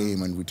it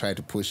came, and we tried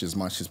to push as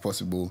much as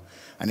possible.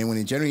 And then when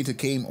the generator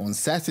came on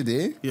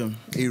Saturday,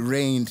 it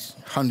rained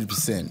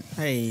 100%.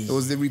 Hey. It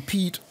was the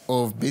repeat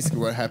of basically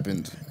what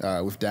happened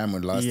with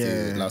Diamond last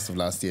year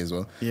as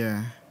well.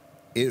 Yeah.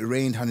 It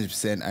rained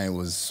 100%, and it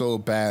was so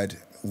bad,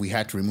 we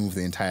had to remove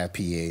the entire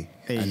PA.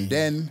 Hey. And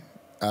then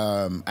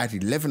at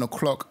 11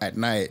 o'clock at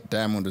night,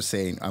 Diamond was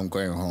saying, I'm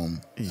going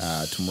home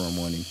tomorrow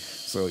morning.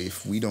 So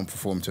if we don't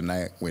perform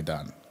tonight, we're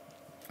done.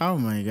 Oh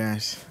my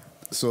gosh.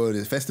 So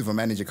the festival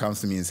manager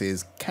comes to me and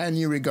says, can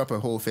you rig up a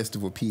whole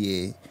festival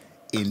PA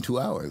in 2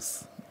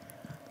 hours?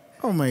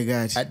 Oh my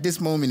gosh. At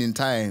this moment in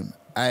time,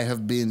 I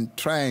have been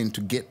trying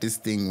to get this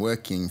thing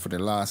working for the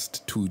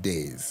last 2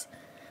 days.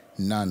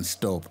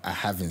 Non-stop. I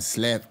haven't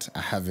slept.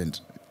 I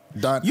haven't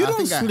done. You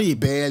don't sleep.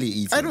 I barely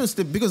eat. I don't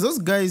sleep because those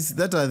guys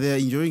that are there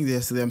enjoying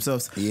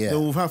themselves, they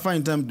will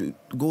find time to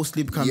go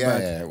sleep, come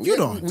back. You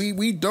don't.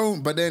 We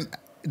don't, but then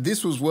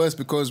this was worse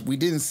because we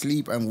didn't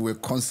sleep and we were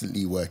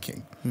constantly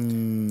working.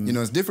 You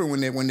know, it's different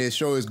when their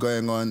show is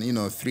going on,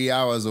 3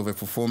 hours of a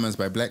performance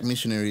by Black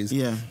missionaries.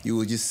 Yeah. You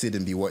will just sit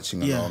and be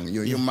watching along.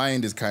 Your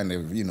mind is kind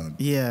of,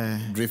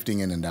 drifting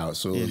in and out,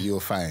 so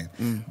you're fine.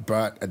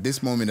 But at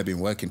this moment, I've been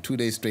working 2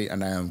 days straight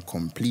and I am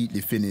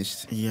completely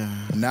finished. Yeah.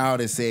 Now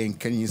they're saying,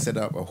 can you set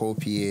up a whole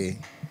PA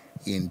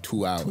in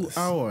 2 hours? 2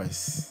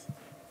 hours.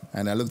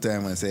 And I looked at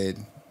him and said,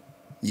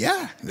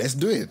 yeah, let's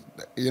do it,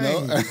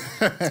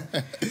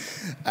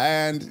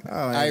 And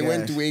I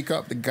went to wake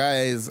up the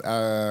guys.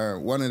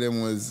 One of them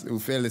who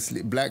fell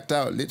asleep, blacked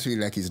out, literally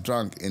like he's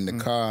drunk in the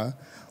car.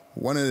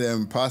 One of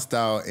them passed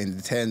out in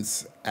the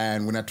tents,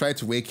 and when I tried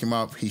to wake him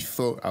up, he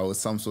thought I was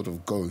some sort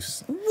of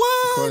ghost.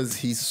 What? Because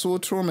he's so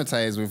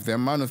traumatized with the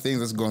amount of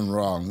things that's gone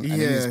wrong,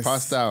 and then he's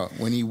passed out.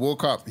 When he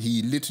woke up,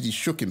 he literally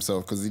shook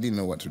himself because he didn't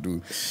know what to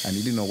do, and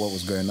he didn't know what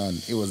was going on.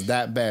 It was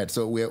that bad.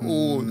 So we're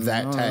all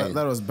that tired.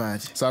 That was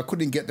bad. So I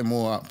couldn't get them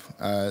all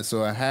up.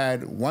 So I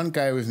had one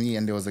guy with me,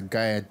 and there was a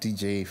guy at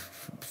DJ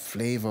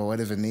Flavor,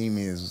 whatever the name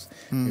is.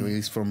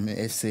 He's from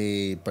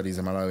SA, but he's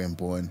a Malawian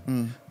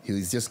born. He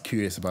was just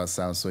curious about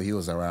sound, so he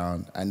was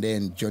around. And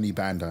then Johnny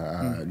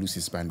Banda, Lucy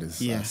Spander's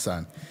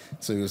son.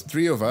 So it was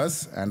 3 of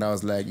us, and I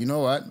was like, you know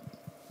what?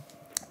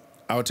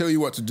 I'll tell you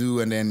what to do,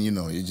 and then, you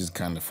just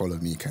kind of follow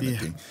me kind of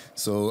thing.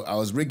 So I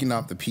was rigging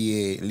up the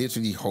PA,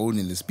 literally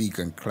holding the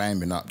speaker and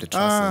climbing up the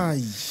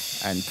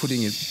truss and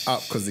putting it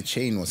up because the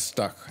chain was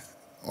stuck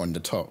on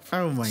the top.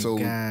 Oh my god. So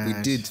we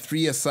did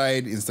 3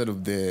 aside instead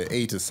of the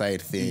 8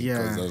 aside thing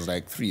because I was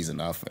like 3 is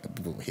enough,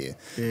 people were here.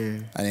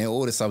 And then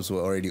all the subs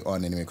were already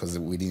on anyway because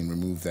we didn't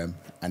remove them.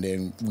 And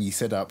then we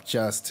set up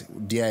just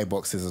DI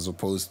boxes as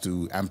opposed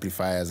to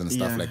amplifiers and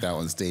stuff like that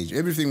on stage.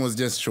 Everything was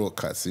just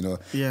shortcuts,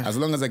 As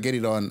long as I get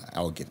it on,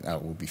 I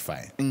will be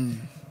fine.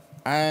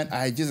 And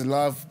I just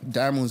love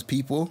Diamond's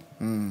people.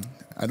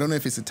 I don't know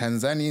if it's a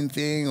Tanzanian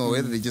thing or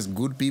whether they're just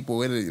good people,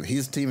 whether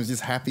his team is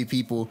just happy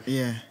people.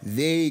 Yeah.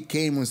 They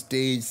came on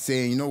stage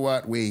saying, you know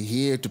what, we're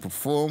here to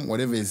perform.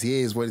 Whatever is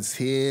here is what is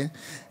here.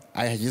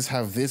 I just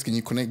have this. Can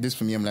you connect this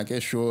for me? I'm like, yeah,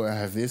 sure, I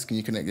have this. Can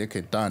you connect?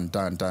 Okay, done.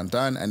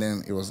 And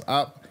then it was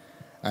up.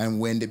 And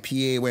when the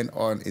PA went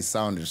on, it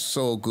sounded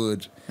so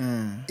good.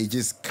 It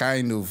just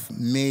kind of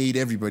made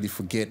everybody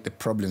forget the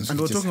problems. And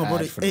we're talking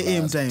about it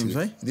AM times,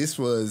 right? This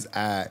was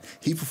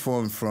he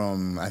performed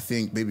from, I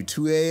think, maybe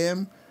 2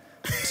 a.m.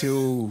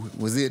 till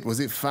was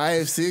it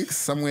 5, 6,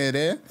 somewhere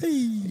there?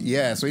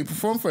 Yeah, so he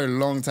performed for a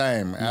long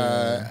time,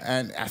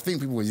 and I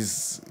think people were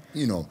just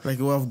like,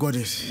 well, I've got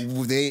it.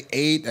 They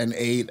ate,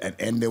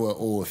 and they were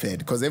all fed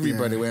because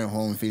everybody went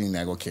home feeling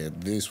like, okay,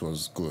 this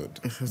was good.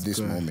 This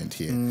moment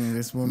here,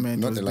 this moment,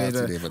 not the last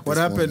day, but what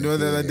happened the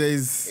other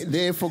days?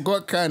 They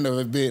forgot kind of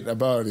a bit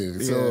about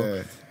it.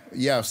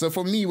 So so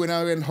for me, when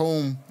I went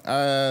home,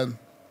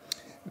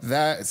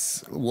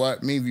 that's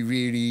what made me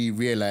really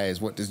realize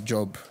what this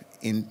job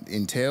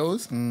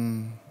entails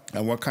and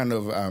what kind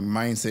of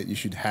mindset you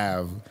should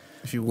have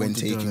when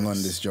taking on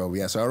this job.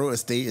 Yeah, so I wrote a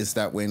status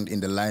that went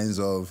in the lines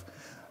of,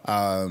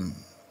 I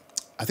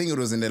think it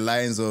was in the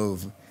lines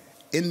of,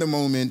 in the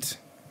moment,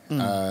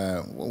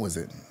 what was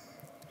it?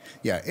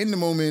 Yeah, in the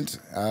moment,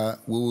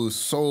 we will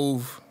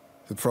solve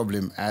the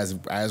problem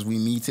as we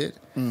meet it.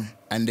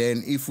 And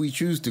then if we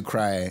choose to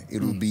cry,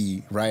 it will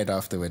be right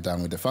after we're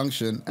done with the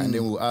function. And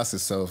then we'll ask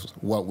ourselves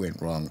what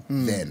went wrong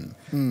then.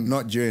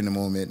 Not during the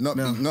moment.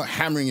 Not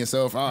hammering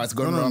yourself, it's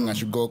gone wrong, I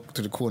should go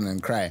to the corner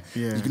and cry.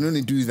 Yeah. You can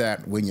only do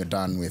that when you're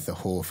done with the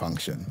whole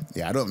function.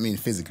 Yeah, I don't mean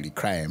physically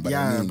crying, but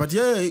I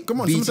mean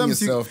come on.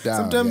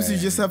 Sometimes you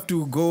just have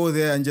to go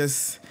there and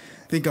just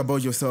think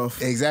about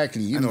yourself.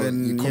 Exactly. You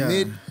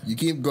commit, you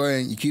keep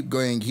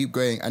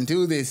going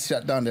until they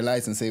shut down the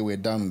lights and say we're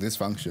done with this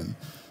function.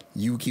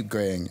 You keep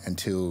going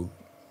until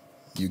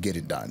you get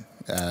it done.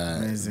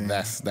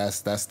 That's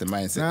the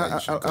mindset.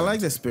 Now, I like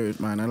the spirit,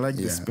 man. I like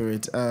the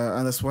spirit,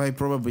 and that's why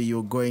probably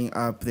you're going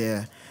up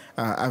there.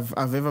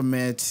 I've ever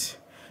met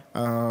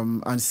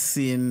and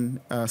seen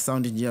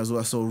sound engineers who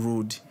are so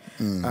rude,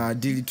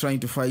 trying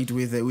to fight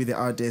with the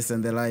artists,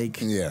 and they're like,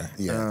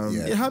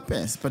 it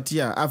happens. But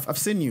yeah, I've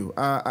seen you.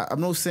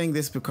 I'm not saying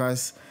this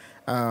because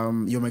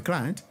you're my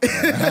client.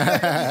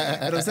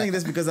 And I'm saying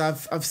this because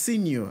I've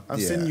seen you.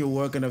 I've seen your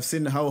work, and I've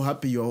seen how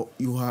happy you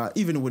are,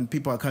 even when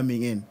people are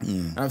coming in.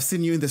 And I've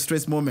seen you in the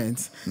stress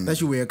moments that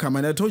you were calm.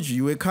 And I told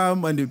you were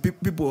calm, and the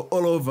people were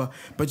all over,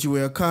 but you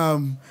were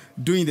calm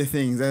doing the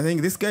things. I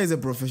think this guy is a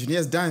professional. He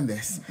has done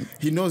this.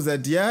 He knows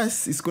that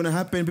yes, it's gonna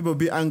happen. People will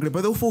be angry,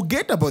 but they'll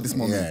forget about this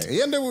moment.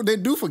 Yeah, they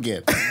do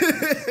forget.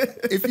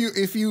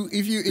 if you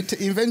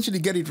eventually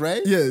get it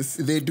right, yes,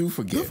 they do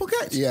forget. They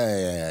forget.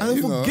 Yeah. And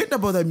they forget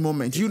about that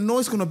moment. You know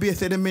it's gonna be a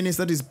 30 minutes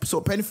that is so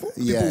painful.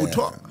 People will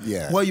talk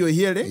while you're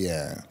hearing.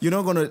 Yeah. You're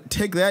not gonna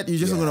take that. You're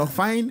just gonna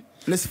find,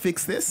 let's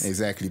fix this.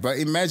 Exactly. But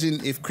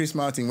imagine if Chris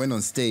Martin went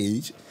on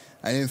stage,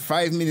 and then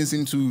 5 minutes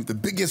into the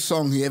biggest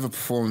song he ever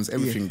performs,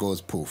 everything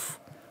goes poof.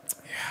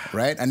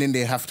 Right? And then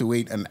they have to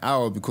wait an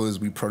hour because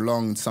we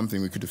prolonged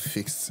something we could have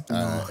fixed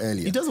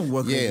earlier. It doesn't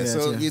work like that.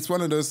 So it's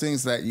one of those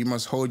things that you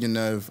must hold your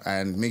nerve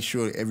and make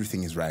sure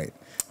everything is right.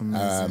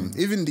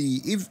 Even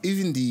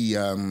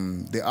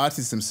the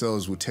artists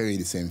themselves will tell you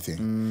the same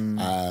thing.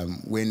 I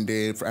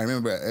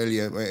remember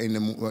earlier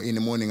in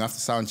the morning after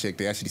sound check,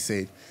 they actually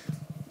said,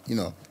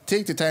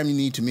 take the time you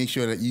need to make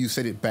sure that you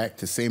set it back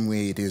the same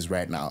way it is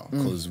right now,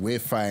 because we're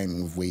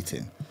fine with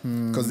waiting.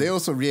 Because they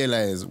also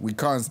realize we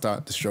can't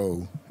start the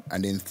show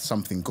and then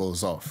something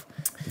goes off.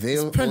 They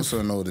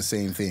also know the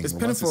same thing. It's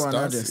Once it painful,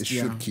 starts, it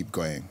should keep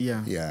going.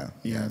 Yeah.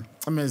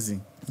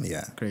 Amazing.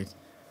 Yeah. Great.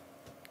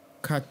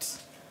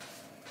 Cut.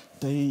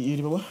 You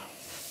remember?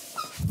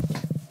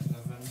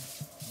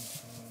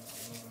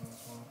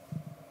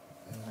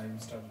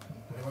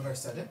 11. I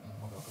started.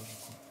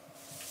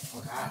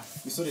 Okay.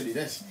 You saw the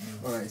that?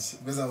 All right.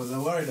 Because I was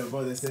worried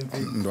about the same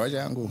thing.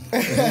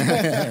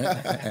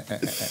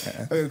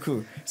 Okay,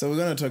 cool. So we're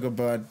going to talk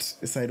about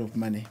the side of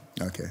money.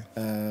 Okay.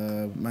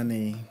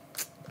 Money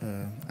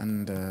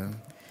and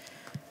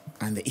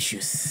the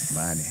issues.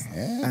 Money.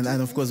 Yeah.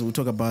 And of course we'll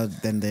talk about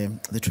then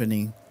the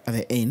training at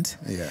the end.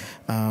 Yeah.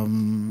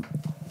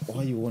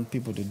 Why you want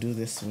people to do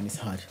this when it's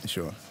hard?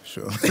 Sure.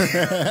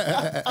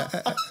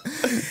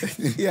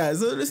 Yeah,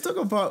 so let's talk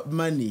about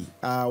money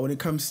when it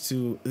comes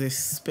to this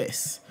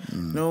space. I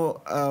know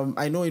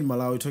in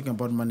Malawi talking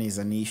about money is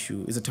an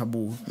issue, it's a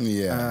taboo.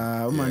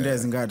 Yeah.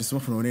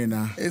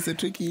 It's a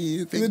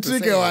tricky thing. It's a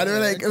tricky one.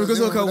 Like, because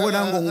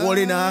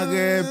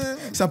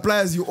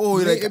suppliers you owe,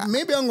 like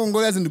maybe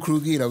Angongolians in the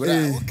crew, but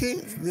okay,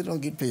 they don't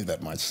get paid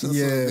that much. So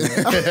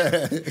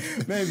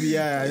maybe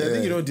I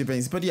think it all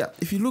depends. But yeah,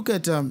 if you look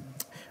at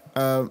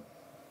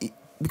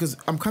because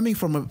I'm coming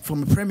from a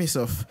premise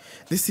of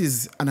this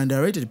is an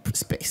underrated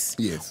space.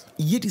 Yes.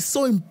 Yet it's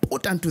so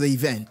important to the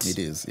event. It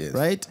is, yes.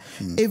 Right?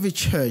 Every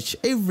church,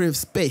 every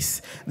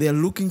space, they are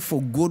looking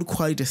for good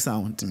quality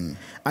sound.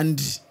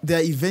 And there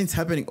are events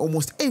happening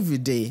almost every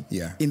day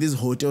in these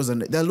hotels,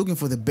 and they're looking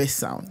for the best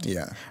sound.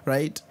 Yeah.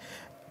 Right?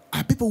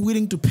 Are people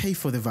willing to pay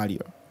for the value?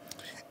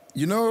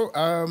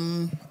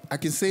 I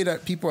can say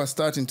that people are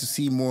starting to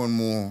see more and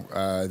more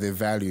the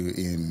value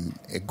in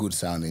a good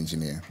sound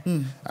engineer.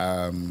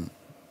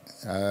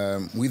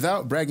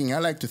 Without bragging, I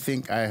like to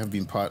think I have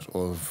been part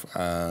of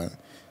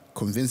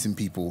convincing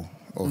people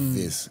of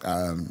this.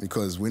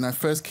 Because when I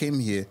first came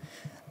here,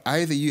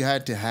 either you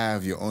had to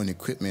have your own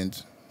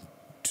equipment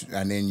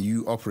and then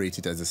you operate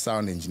it as a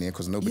sound engineer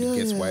because nobody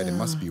gets why there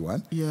must be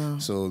one. Yeah.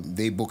 So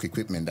they book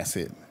equipment, that's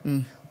it.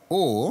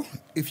 Or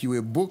if you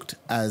were booked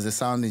as a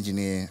sound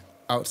engineer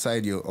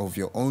outside of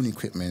your own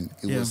equipment,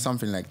 it was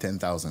something like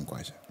 10,000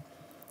 kwacha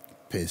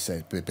per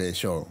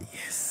show.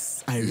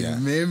 Yes, I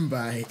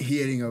remember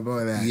hearing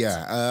about that.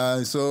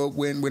 Yeah. So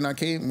when I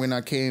came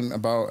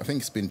about, I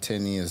think it's been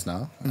 10 years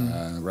now,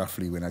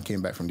 roughly, when I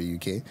came back from the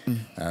UK,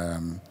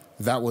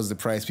 that was the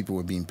price people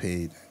were being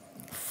paid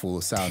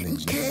for sound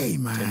engineer.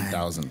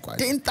 10,000 kwacha.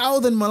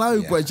 10,000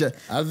 Malawi kwacha.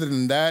 Other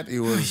than that, it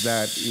was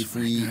that if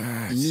we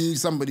need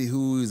somebody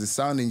who is a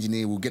sound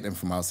engineer, we'll get them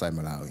from outside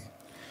Malawi.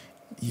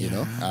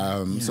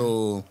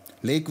 So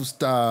Lake of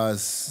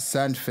Stars,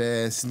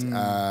 Sandfest,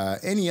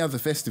 any other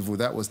festival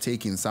that was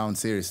taking sound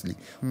seriously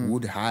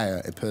would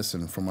hire a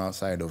person from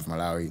outside of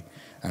Malawi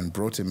and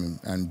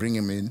bring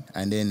him in,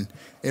 and then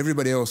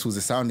everybody else who's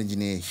a sound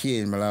engineer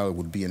here in Malawi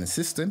would be an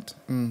assistant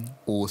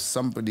or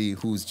somebody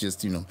who's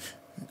just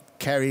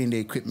carrying the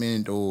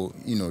equipment or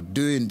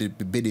doing the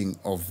bidding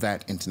of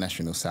that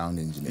international sound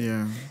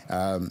engineer.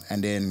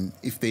 And then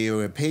if they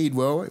were paid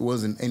well, it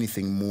wasn't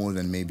anything more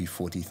than maybe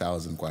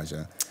 40,000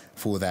 kwacha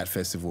for that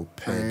festival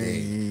per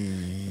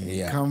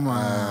day. Come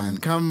on,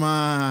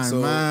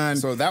 man.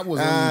 So that was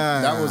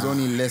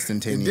only less than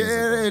 10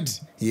 years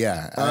ago.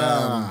 Yeah.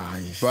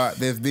 But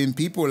there've been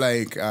people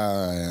like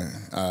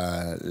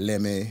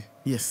Leme,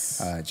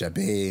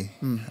 Jabe,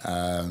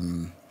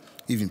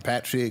 even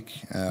Patrick,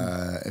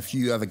 a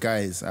few other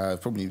guys,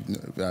 probably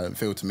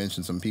failed to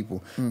mention some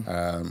people,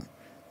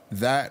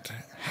 that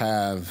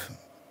have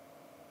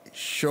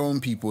shown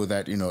people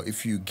that, you know,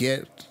 if you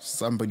get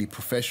somebody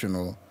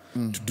professional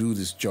to do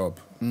this job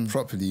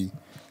properly,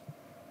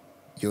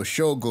 your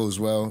show goes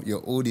well,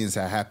 your audience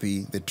are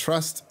happy, the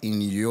trust in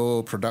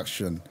your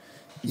production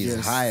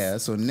is higher.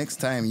 So next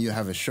time you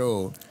have a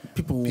show,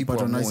 people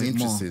are more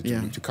interested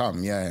to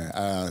come.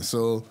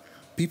 So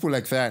people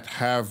like that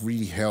have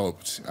really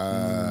helped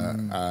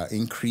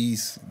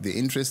increase the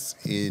interest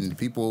in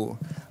people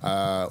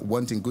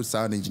wanting good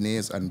sound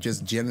engineers, and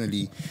just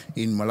generally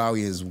in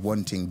Malawi is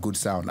wanting good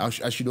sound. I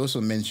should also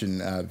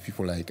mention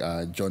people like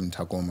John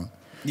Takoma.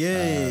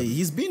 Yeah,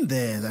 he's been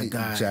there, that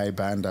guy. Jai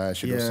Banda, I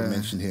should also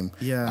mention him.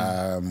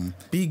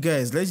 Big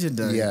guys,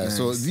 legendary guys.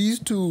 So these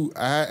two,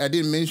 I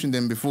didn't mention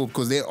them before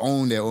because they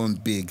own their own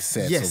big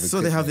sets. Yes,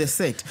 so they have their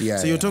set.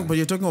 So you're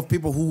talking of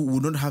people who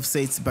don't have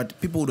sets, but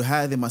people would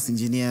hire them as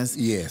engineers.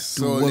 Yes,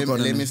 so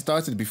let me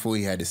start it before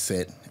he had a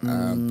set.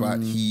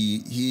 But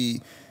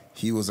he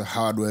was a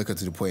hard worker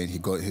to the point he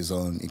got his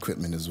own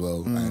equipment as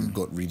well and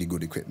got really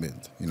good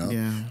equipment, you know.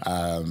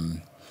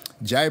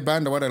 Jai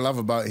Banda, what I love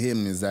about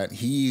him is that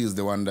he is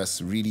the one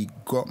that's really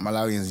got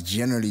Malawians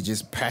generally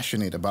just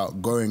passionate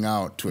about going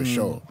out to a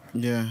show.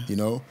 You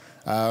know,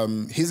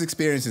 his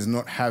experience is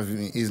not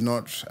having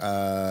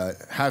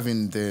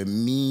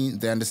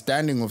the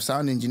understanding of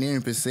sound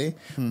engineering per se,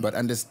 but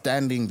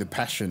understanding the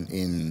passion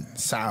in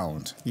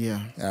sound.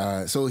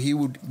 So he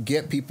would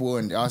get people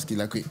and ask you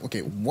like,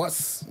 okay,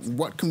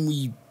 what can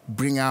we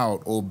bring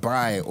out or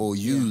buy or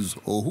use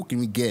or who can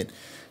we get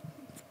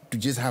to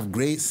just have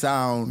great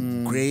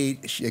sound,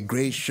 a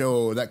great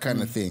show, that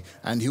kind of thing.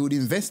 And he would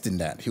invest in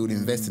that. He would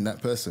invest in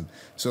that person.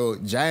 So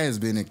Jai has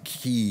been a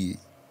key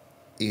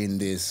in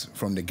this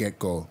from the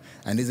get-go.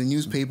 And there's a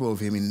newspaper of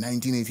him in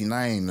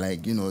 1989,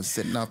 like, you know,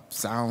 setting up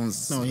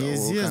sounds. No, he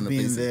has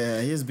been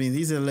there.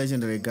 He's a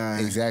legendary guy.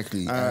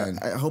 Exactly.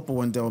 I hope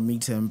one day I'll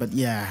meet him. But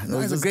yeah,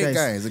 he's a great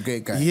guy. He's a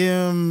great guy.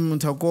 Him,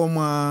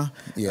 Takoma,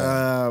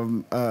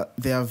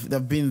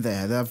 they've been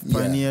there. They've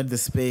pioneered the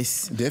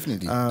space.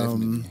 Definitely.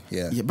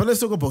 But let's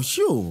talk about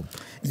you.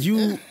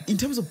 In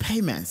terms of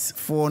payments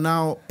for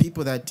now,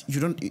 people that you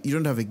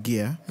don't have a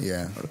gear.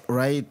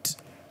 Right?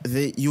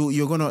 They're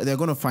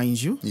gonna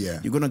find you.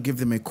 You're gonna give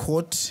them a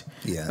quote.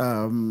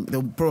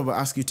 They'll probably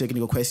ask you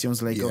technical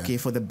questions like, okay,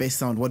 for the best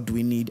sound, what do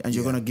we need? And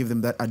you're gonna give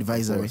them that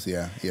advisory.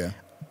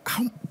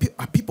 How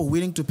are people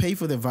willing to pay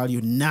for the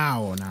value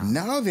now?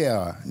 Now they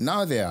are,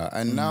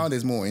 and now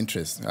there's more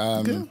interest.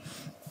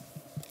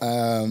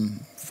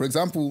 For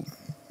example,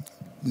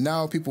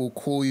 now people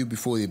call you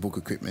before they book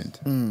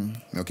equipment,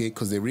 okay?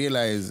 Because they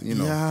realize, you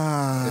know,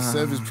 a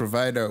service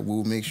provider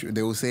will make sure,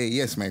 they will say,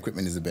 yes, my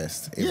equipment is the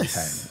best every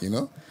time, you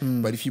know?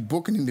 But if you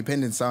book an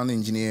independent sound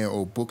engineer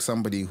or book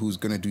somebody who's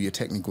going to do your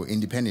technical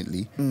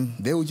independently,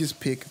 they will just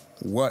pick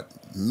what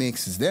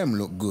makes them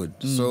look good.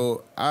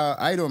 So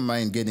I don't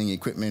mind getting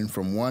equipment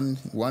from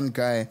one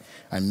guy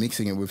and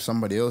mixing it with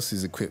somebody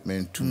else's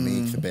equipment to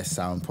make the best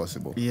sound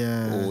possible.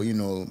 Or, you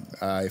know,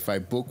 if I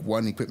book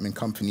one equipment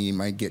company,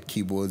 might get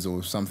keyboards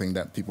or something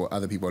that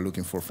other people are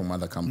looking for from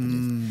other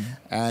companies.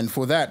 And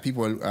for that,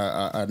 people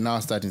are now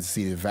starting to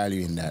see the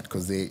value in that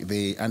because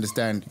they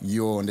understand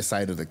you're on the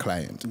side of the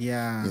client.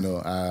 You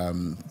know,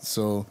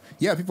 so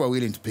yeah, people are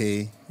willing to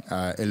pay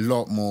a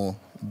lot more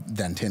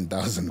than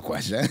 10,000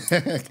 kwacha.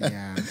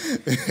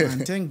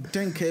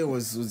 10K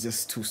was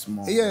just too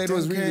small. It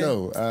was really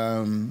low.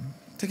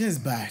 10K is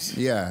bad.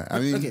 I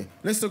mean, okay,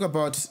 let's talk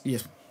about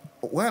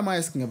why am I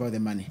asking about the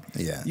money?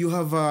 You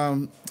have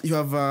a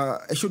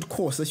short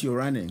course that you're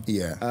running.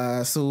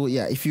 So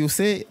if you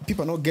say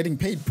people are not getting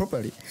paid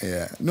properly,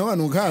 no one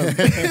will come.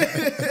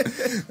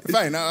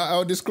 Fine,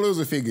 I'll disclose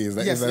the figures.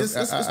 Let's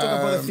talk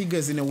about the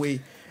figures in a way.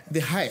 The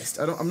highest.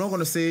 I'm not going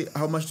to say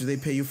how much do they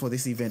pay you for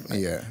this event.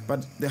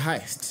 But the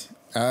highest.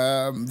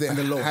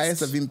 The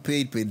highest I've been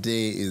paid per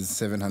day is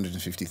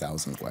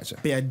 750,000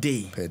 kwacha. Per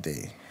day. Per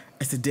day.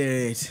 It's a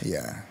day rate.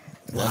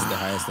 That's the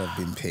highest I've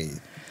been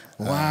paid.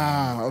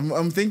 Wow,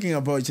 I'm thinking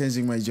about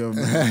changing my job,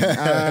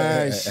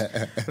 man.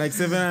 Like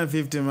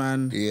 750,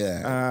 man.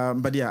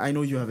 But I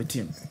know you have a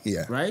team.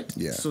 Right?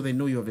 So they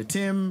know you have a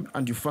team,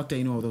 and you factor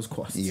in all those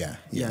costs. You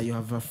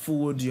have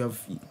food. You have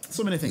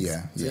so many things.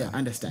 I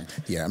understand.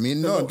 I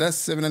mean, no, that's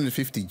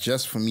 750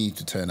 just for me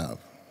to turn up.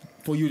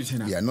 For you to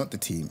turn up. Not the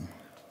team.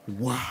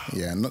 Wow.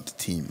 Not the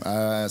team.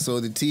 So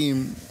the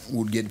team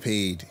would get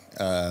paid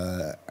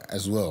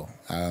as well.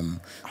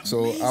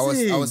 So our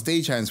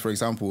stagehands, for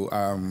example,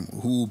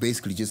 who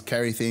basically just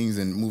carry things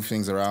and move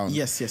things around.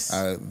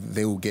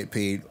 They will get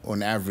paid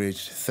on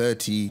average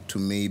 30 to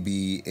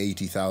maybe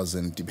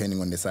 80,000, depending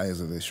on the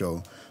size of the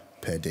show,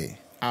 per day.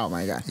 Oh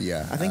my God.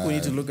 I think we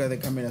need to look at the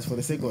cameras for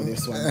the sake of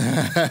this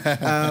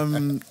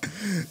one.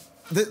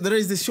 There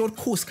is this short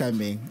course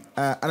coming,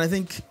 and I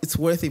think it's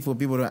worth it for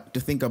people to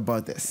think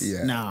about this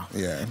now.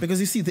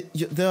 Because you see,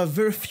 there are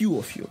very few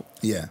of you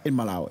in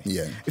Malawi.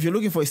 If you're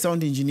looking for a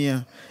sound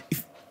engineer,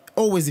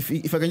 always,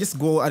 if I can just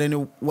go at any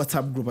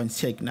WhatsApp group and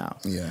check now,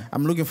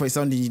 I'm looking for a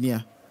sound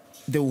engineer,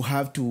 they will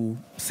have to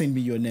send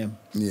me your name.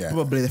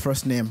 Probably the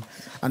first name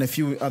and a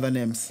few other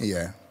names.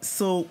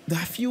 So there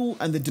are few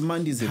and the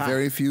demand is high.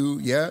 Very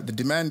few, the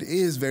demand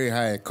is very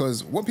high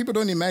because what people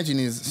don't imagine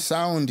is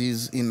sound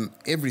is in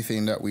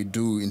everything that we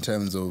do in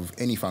terms of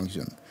any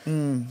function.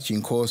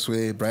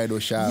 Chinkoswe, bridal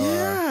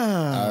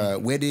shower,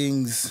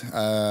 weddings,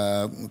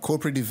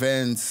 corporate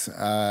events,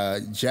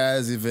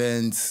 jazz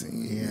events,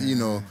 you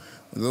know,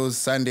 those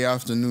Sunday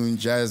afternoon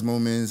jazz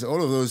moments,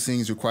 all of those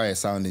things require a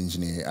sound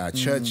engineer.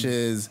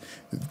 Churches,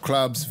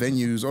 clubs,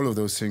 venues, all of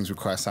those things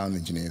require sound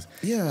engineers.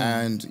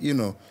 And, you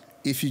know,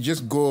 if you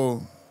just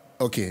go,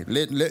 okay,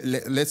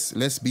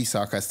 let's be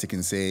sarcastic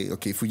and say,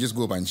 okay, if we just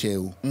go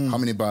Bancheu, how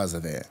many bars are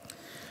there?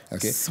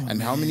 Okay, so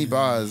and how many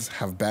bars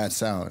have bad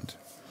sound?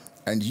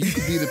 And you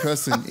could be the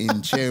person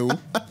in Cheu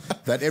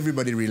that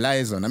everybody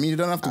relies on. I mean, you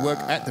don't have to work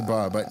at the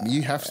bar, but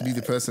you have to be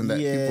the person that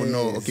people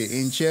know. Okay,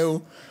 in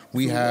Cheu,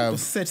 we have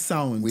set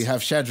sound. We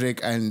have Shadreck,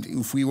 and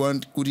if we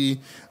want Kudi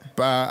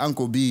ba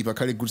Uncle B, ba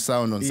kali good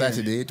sound on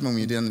Saturday, and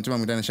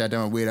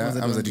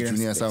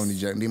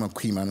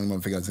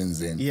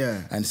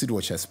sit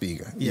watch a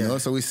speaker. You know,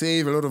 so we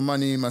save a lot of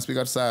money, my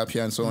speaker up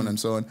here and so on and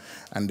so on.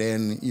 And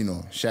then, you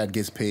know, Shad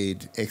gets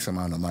paid X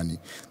amount of money.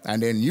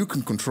 And then you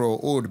can control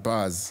all the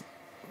bars.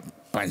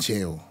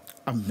 Pancheo.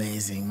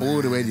 Amazing, man.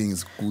 All the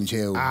weddings,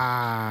 Kuncheo.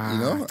 You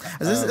know?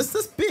 It's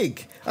just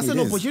big. That's an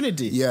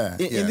opportunity.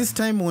 In this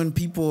time when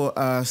people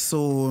are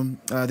so,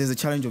 there's a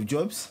challenge of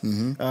jobs,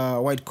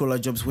 white collar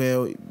jobs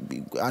where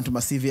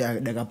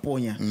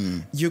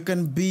you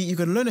can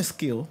learn a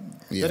skill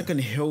that can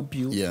help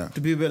you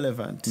to be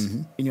relevant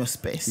in your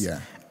space.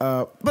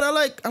 But I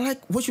like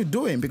what you're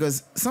doing,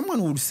 because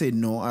someone would say,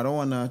 no, I don't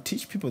want to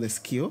teach people the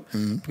skill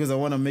because I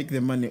want to make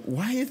the money.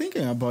 Why are you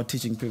thinking about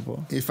teaching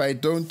people? If I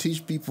don't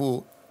teach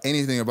people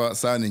anything about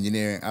sound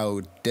engineering, I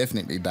would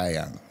definitely die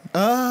young.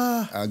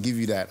 I'll give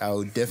you that. I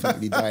would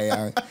definitely die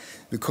young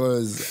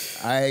because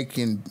I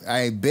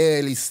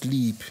barely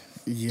sleep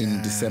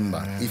in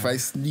December. If I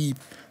sleep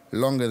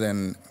longer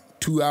than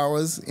 2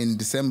 hours in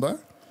December,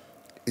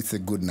 it's a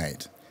good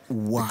night.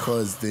 Wow.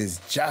 Because there's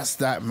just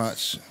that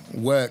much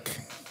work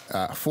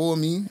for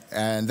me,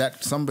 and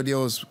that somebody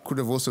else could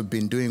have also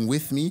been doing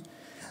with me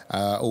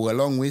or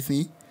along with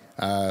me.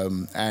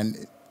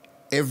 And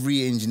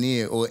every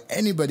engineer or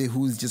anybody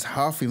who's just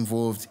half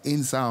involved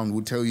in sound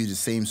will tell you the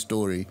same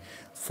story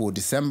for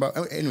December.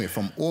 Anyway,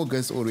 from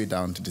August all the way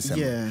down to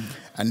December.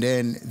 And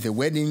then the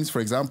weddings, for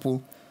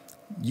example,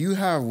 you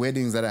have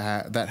weddings that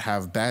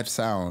have bad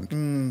sound.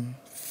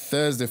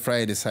 Thursday,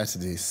 Friday,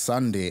 Saturday,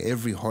 Sunday,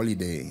 every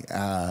holiday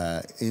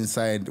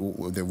inside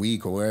the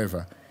week or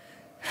wherever,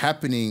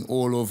 happening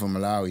all over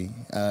Malawi,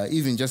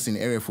 even just in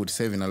Area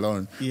 47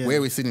 alone,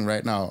 where we're sitting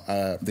right now.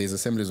 There's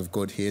Assemblies of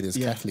God here, there's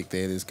Catholic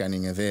there, there's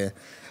Ganinga there.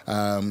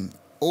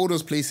 All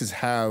those places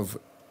have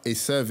a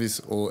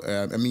service or,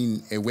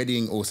 a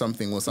wedding or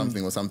something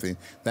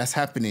that's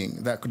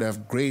happening that could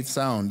have great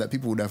sound, that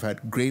people would have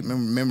had great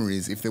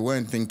memories if they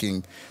weren't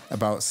thinking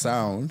about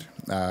sound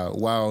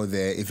while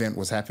the event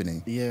was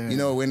happening. You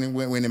know,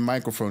 when a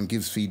microphone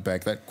gives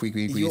feedback, that quick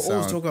sound. You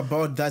always talk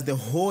about that the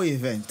whole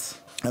event.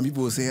 And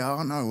people will say,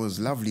 oh no, it was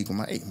lovely.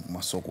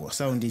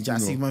 Sound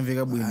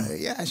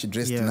yeah, she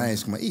dressed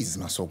nice. Voice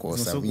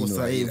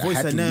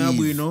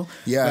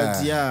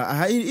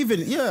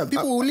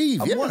people will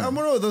leave. I'm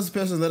one of those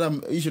persons that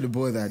I'm usually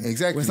bothered.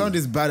 Exactly. When sound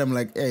is bad, I'm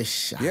like, very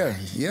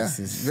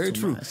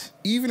true.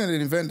 Even at an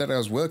event that I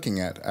was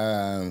working at,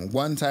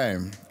 one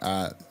time,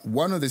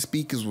 one of the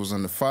speakers was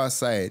on the far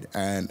side,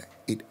 and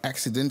it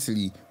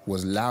accidentally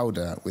was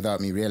louder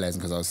without me realizing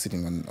because I was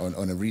sitting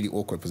on a really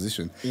awkward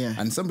position.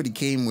 And somebody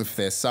came with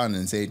their son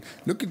and said,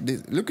 look at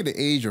the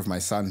age of my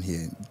son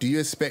here. Do you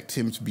expect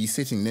him to be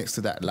sitting next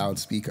to that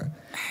loudspeaker?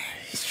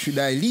 Should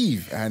I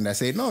leave? And I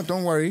said, no,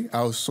 don't worry.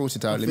 I'll sort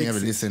it out. Let me have a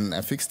listen.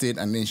 I fixed it,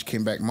 and then she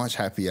came back much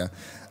happier.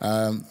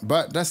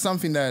 But that's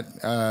something that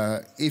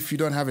if you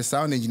don't have a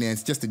sound engineer,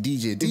 it's just a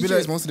DJ.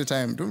 DJs most of the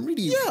time don't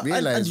really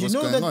realize what's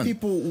going on. And you know that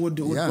people would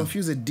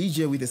confuse a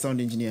DJ with a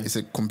sound engineer. It's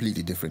a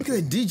completely different thing.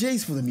 Because the DJ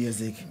is for the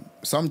music.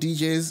 Some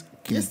DJs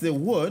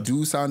can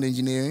do sound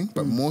engineering,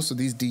 but most of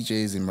these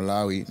DJs in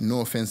Malawi,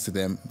 no offense to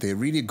them, they're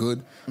really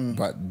good,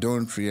 but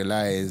don't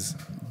realize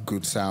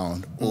good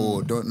sound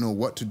or don't know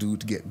what to do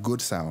to get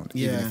good sound,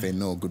 even if they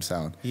know good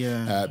sound.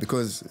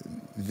 Because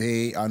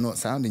they are not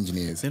sound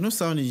engineers. They're not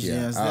sound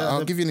engineers.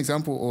 I'll give you an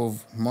example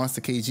of Master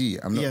KG.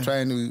 I'm not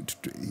trying to...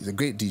 He's a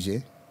great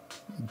DJ,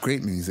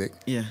 great music.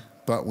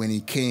 But when he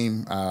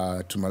came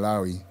to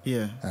Malawi,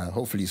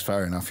 hopefully he's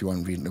far enough. He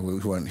won't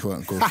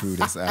go through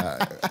this.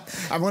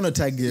 I'm gonna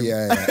tag him.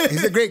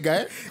 He's a great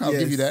guy. I'll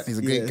give you that. He's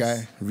a great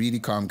guy, really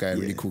calm guy,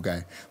 really cool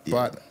guy.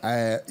 But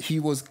he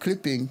was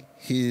clipping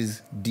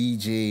his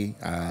DJ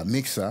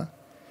mixer,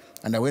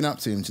 and I went up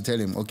to him to tell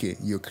him, okay,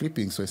 you're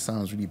clipping, so it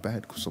sounds really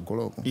bad. So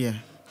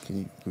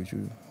could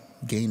you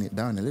gain it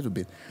down a little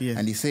bit?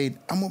 And he said,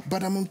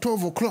 but I'm on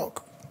 12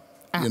 o'clock.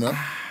 You know.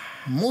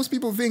 Most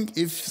people think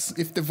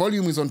if the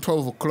volume is on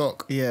 12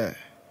 o'clock,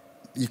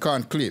 you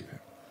can't clip.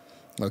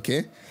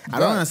 Okay, I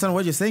don't understand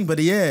what you're saying, but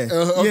yeah,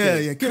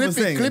 okay. yeah. Keep on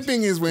saying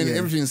clipping is when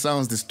everything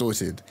sounds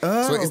distorted.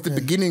 So it's the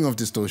beginning of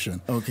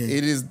distortion. Okay,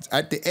 it is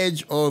at the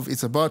edge of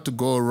it's about to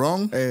go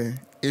wrong.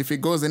 If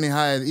it goes any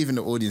higher, even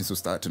the audience will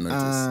start to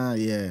notice.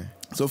 Yeah.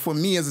 So for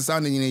me as a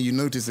sound engineer, you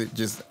notice it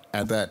just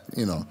at that,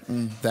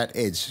 that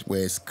edge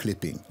where it's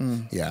clipping.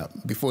 Yeah,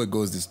 before it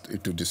goes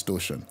to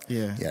distortion.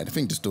 Yeah. I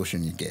think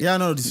distortion you get. Yeah,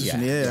 no,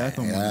 distortion.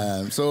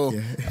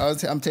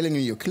 I'm telling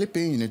you, you're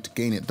clipping, you need to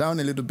gain it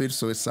down a little bit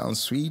so it sounds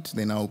sweet.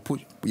 Then I'll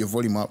put your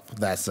volume up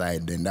that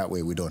side, then that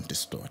way we don't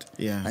distort.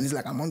 Yeah. And it's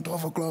like, I'm on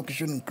 12 o'clock, you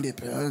shouldn't clip.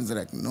 It's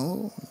like,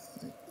 no.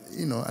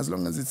 As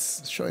long as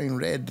it's showing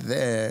red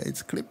there,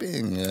 it's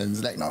clipping. And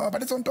it's like, no,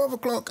 but it's on 12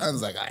 o'clock. And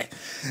it's like,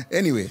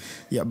 anyway.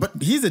 Yeah, but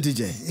he's a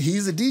DJ.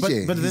 He's a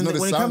DJ. But then when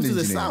it comes to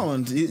the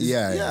sound,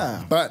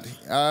 But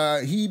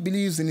he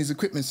believes in his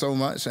equipment so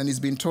much, and he's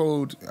been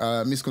told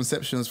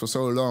misconceptions for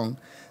so long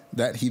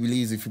that he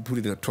believes if you put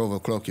it at 12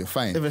 o'clock, you're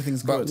fine.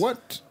 Everything's good.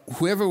 But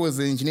whoever was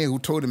the engineer who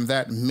told him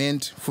that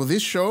meant for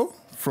this show,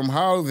 from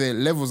how the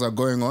levels are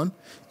going on,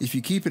 if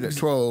you keep it at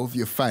 12,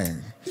 you're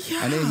fine.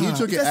 Yeah, and then he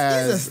took it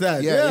as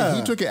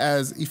he took it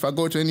as if I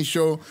go to any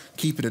show,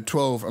 keep it at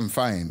 12, I'm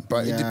fine.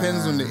 But it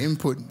depends on the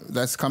input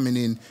that's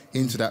coming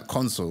into that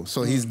console.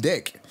 So his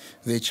deck,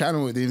 the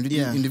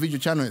individual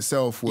channel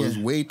itself was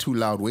way too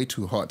loud, way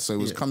too hot. So it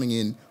was coming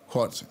in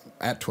hot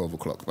at 12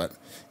 o'clock. But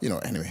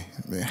anyway.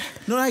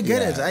 No, I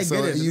get it. I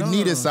get it. You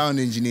need a sound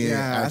engineer.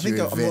 Yeah, I think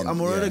I'm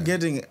already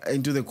getting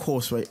into the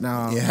course right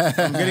now. Yeah.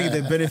 I'm getting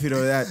the benefit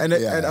of that, and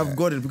I've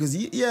got it because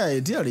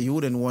ideally you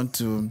wouldn't want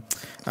to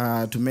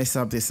mess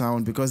up the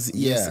sound because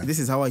this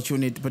is how I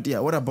tune it. But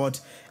what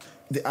about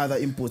the other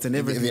inputs and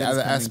everything? The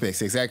other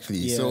aspects, exactly.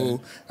 Yeah.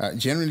 So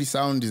generally,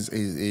 sound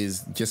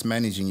is just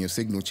managing your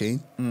signal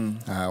chain.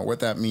 What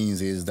that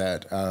means is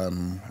that.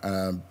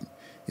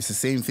 It's the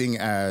same thing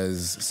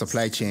as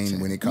supply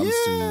chain when it comes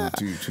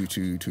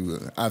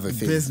to other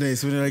things.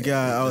 Business, when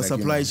our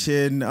supply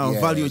chain, our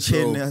value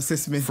chain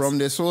assessment. From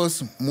the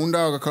source, and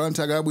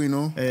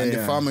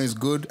the farmer is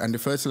good, and the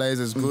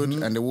fertilizer is good,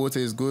 and the water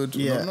is good.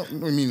 Yeah.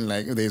 I mean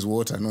like there's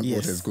water, not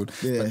water is good,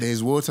 but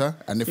there's water,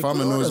 and the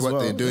farmer knows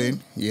what they're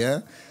doing.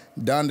 Yeah.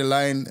 Down the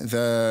line,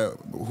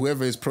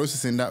 whoever is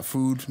processing that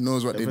food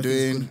knows what they're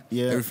doing.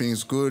 Everything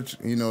is good.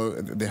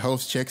 The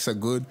health checks are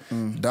good.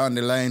 Down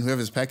the line,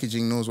 whoever's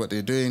packaging knows what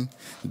they're doing.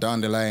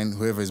 Down the line,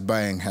 whoever is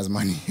buying has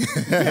money.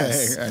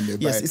 Yes, and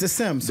they it's the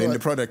same. So then the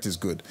product is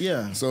good.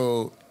 Yeah.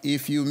 So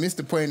if you miss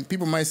the point,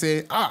 people might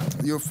say,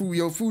 your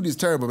food is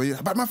terrible,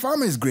 but my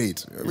farmer is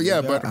great.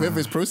 But whoever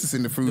is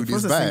processing the food is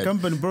bad. The processing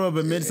company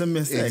probably made some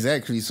mistake.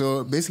 Exactly.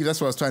 So basically, that's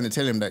what I was trying to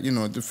tell him, that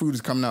the food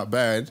is coming out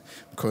bad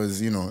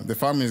because the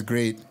farmer is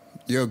great.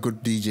 You're a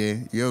good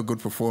DJ, you're a good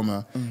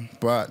performer,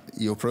 but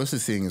your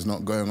processing is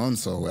not going on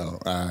so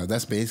well.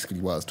 That's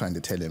basically what I was trying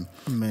to tell him.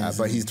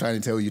 But he's trying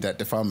to tell you that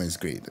the farmer is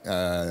great.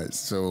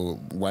 So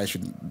why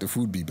should the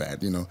food be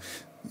bad?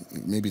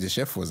 Maybe the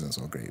chef wasn't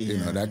so great,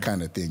 that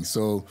kind of thing.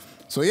 So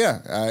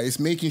it's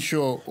making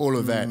sure all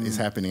of that is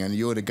happening, and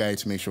you're the guy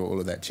to make sure all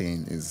of that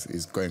chain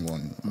is going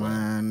on.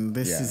 Man,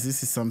 this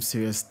is some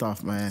serious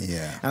stuff, man.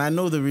 Yeah. And I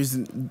know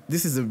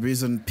this is the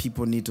reason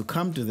people need to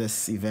come to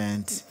this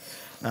event.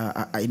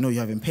 I know you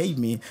haven't paid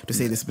me to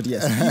say this, but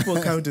yes,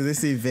 people come to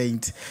this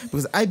event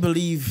because I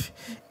believe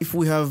if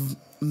we have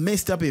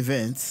messed up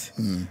events,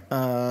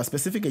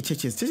 specifically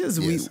churches,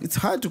 it's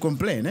hard to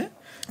complain, eh?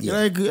 Yeah.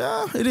 Like,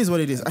 it is what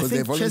it is. I think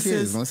they're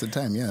volunteers most of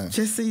the time,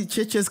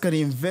 churches can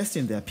invest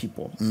in their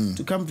people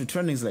to come to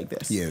trainings like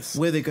this,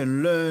 where they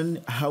can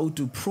learn how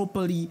to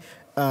properly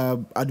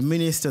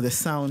administer the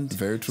sound.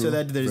 Very true. So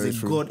that there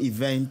is a good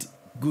event,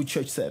 good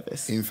church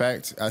service. In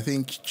fact, I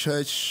think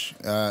church,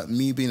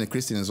 me being a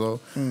Christian as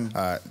well,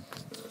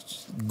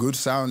 good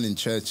sound in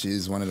church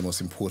is one of the most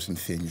important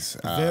things.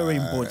 Very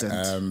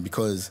important.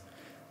 Because,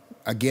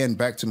 again,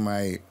 back to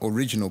my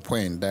original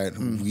point that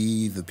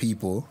we, the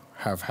people,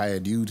 have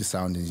hired you, the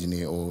sound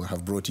engineer, or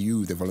have brought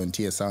you, the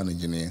volunteer sound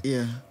engineer,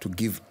 to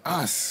give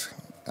us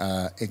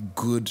a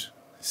good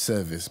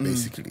service,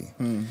 basically.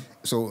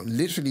 So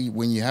literally,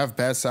 when you have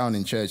bad sound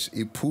in church,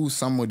 it pulls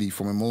somebody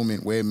from a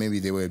moment where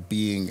maybe they were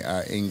being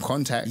in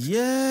contact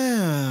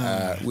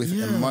with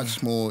a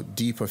much more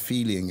deeper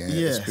feeling,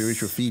 a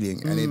spiritual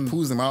feeling, and it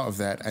pulls them out of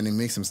that, and it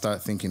makes them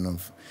start thinking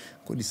of,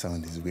 good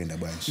sound is going a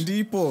bunch.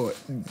 Deeper.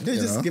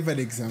 Let's just give an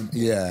example.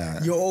 Yeah.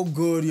 You're all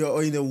good, you're all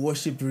in the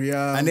worship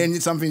realm. And then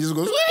something just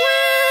goes,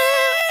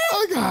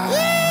 like,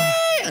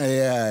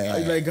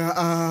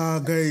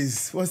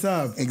 guys, what's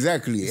up?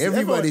 Exactly.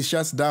 Everybody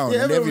shuts down.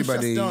 Yeah, and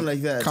everybody shuts down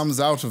like that. Comes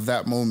out of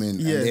that moment,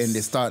 and then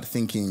they start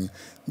thinking,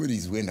 and they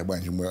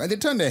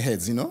turn their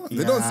heads, They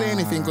don't say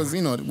anything because,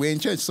 we're in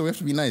church, so we have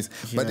to be nice.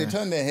 But they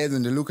turn their heads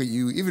and they look at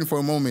you, even for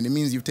a moment. It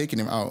means you've taken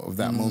them out of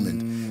that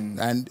moment.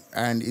 And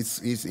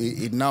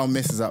it now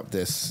messes up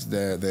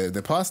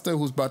the pastor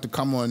who's about to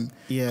come on,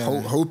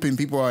 hoping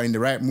people are in the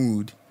right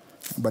mood.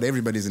 But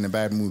everybody's in a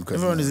bad mood.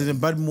 Everyone is in a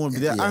bad mood.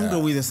 They're angry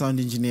with the sound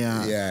engineer.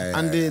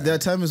 There are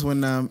times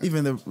when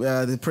even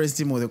the praise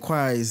team or the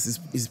choir is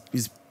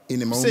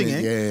in a moment,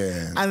 singing,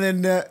 and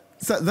then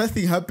so that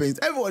thing happens.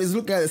 Everyone is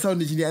looking at the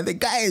sound engineer, and the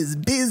guy is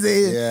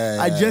busy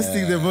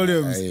adjusting the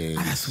volumes. And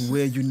that's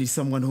where you need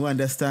someone who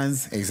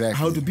understands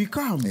how to be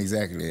calm.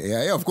 Exactly.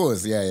 Yeah, of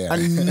course. Yeah.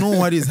 And know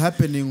what is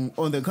happening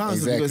on the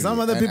council because some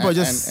other people are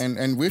just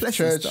and with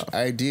church, stuff.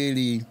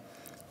 ideally,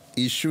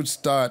 it should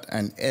start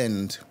and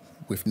end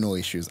with no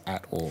issues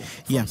at all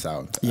from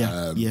sound.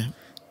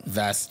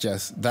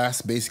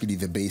 That's basically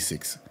the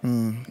basics.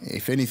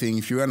 If anything,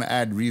 if you want to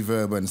add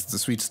reverb and the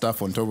sweet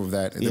stuff on top of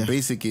that, the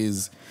basic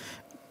is.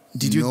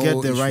 Did you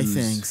get the right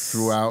things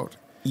throughout?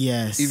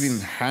 Yes.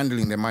 Even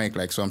handling the mic,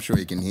 like, so I'm sure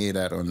you can hear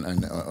that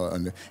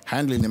on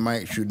handling the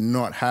mic should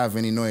not have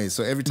any noise.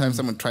 So every time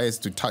someone tries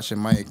to touch a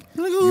mic,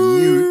 you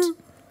mute.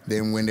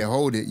 Then when they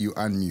hold it, you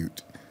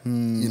unmute.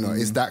 You know,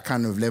 it's that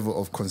kind of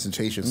level of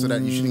concentration, so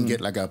that you shouldn't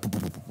get like a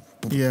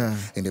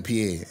in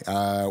the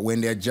PA. When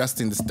they're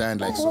adjusting the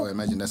stand, like so,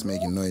 imagine that's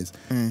making noise.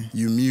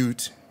 You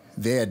mute,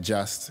 they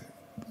adjust.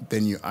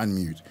 Then you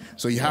unmute.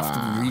 So you have to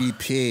really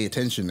pay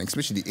attention,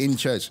 especially in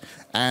church.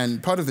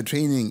 And part of the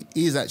training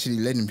is actually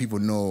letting people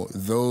know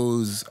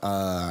those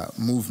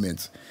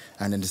movements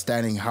and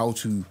understanding how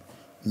to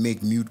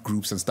make mute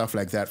groups and stuff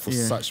like that for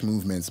such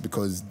movements,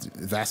 because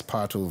that's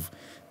part of,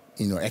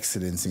 you know,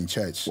 excellence in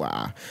church.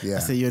 Wow. Yeah. I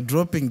say you're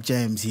dropping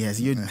gems. Yes,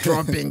 you're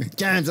dropping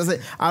gems. I say,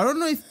 I don't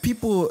know if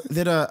people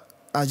that are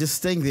just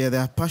staying there,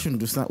 they're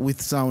passionate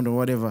with sound or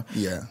whatever,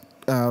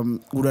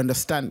 would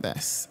understand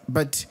this.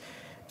 But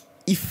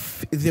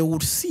if they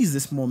would seize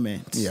this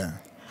moment,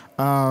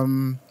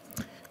 learn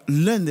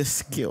the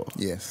skill.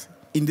 Yes.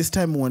 In this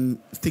time when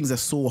things are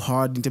so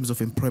hard in terms of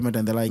employment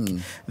and the like,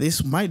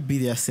 this might be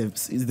their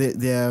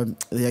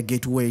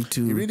gateway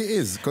to. It really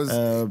is, because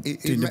to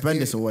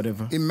independence or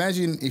whatever.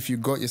 Imagine if you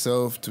got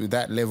yourself to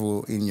that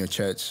level in your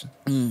church.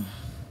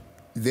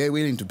 They're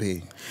willing to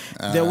pay.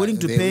 They're willing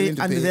to pay, and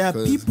there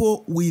are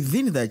people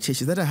within that church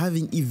that are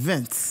having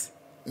events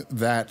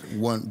that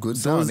want good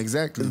sound.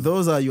 Exactly.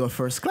 Those are your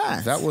first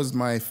clients.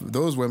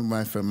 Those were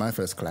my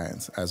first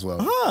clients as well.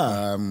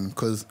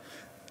 Because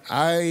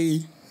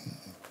right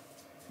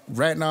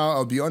now,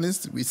 I'll be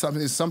honest,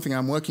 it's something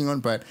I'm working on,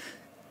 but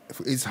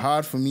it's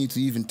hard for me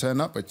to even turn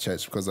up at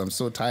church because I'm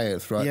so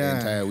tired throughout the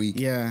entire week.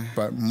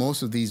 But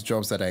most of these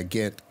jobs that I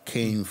get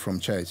came from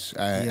church.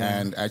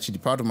 And actually,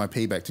 part of my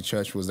payback to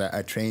church was that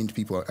I trained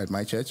people at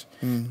my church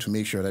to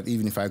make sure that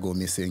even if I go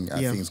missing,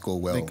 things go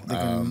well.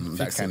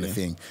 That kind of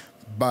thing.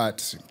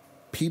 But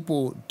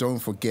people don't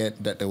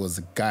forget that there was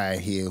a guy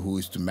here who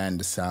used to man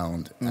the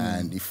sound,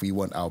 and if we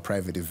want our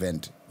private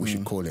event, we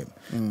should call him.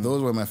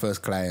 Those were my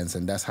first clients,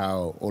 and that's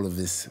how all of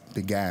this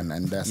began,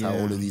 and that's how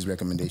all of these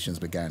recommendations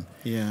began.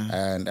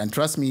 And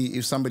trust me,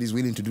 if somebody's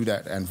willing to do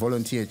that and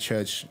volunteer at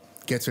church,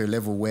 get to a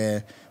level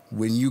where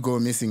when you go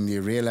missing, they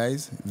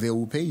realize they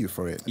will pay you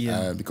for it,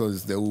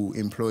 because they will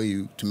employ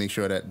you to make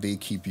sure that they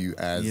keep you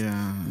as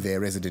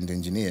their resident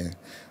engineer.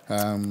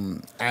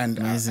 And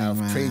Amazing,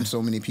 I've trained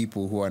so many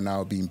people who are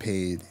now being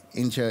paid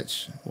in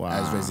church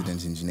as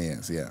resident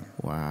engineers.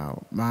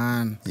 Wow,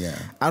 man.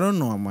 I don't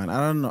know, man.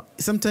 I don't know.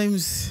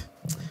 Sometimes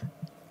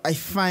I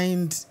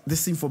find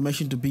this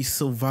information to be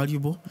so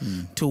valuable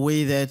to a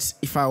way that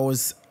if I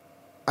was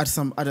at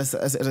a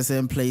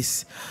certain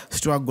place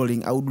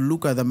struggling, I would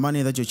look at the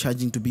money that you're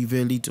charging to be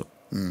very little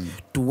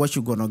to what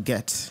you're gonna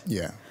get.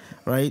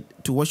 Right?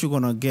 To what you're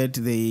gonna get,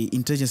 the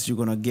intelligence you're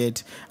gonna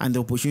get, and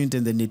the opportunity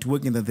and the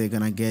networking that they're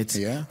gonna get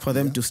for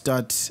them to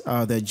start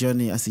their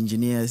journey as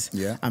engineers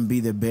and be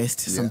the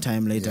best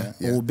sometime later,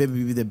 or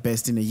maybe be the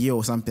best in a year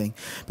or something,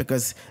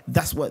 because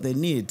that's what they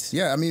need.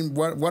 I mean,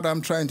 what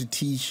I'm trying to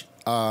teach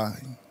are.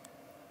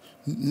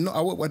 No,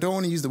 I don't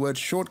want to use the word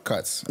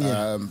shortcuts,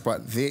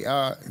 but they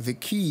are the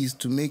keys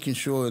to making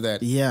sure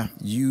that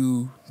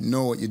you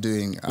know what you're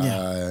doing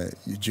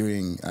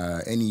during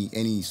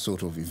any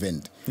sort of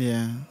event.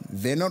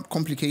 They're not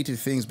complicated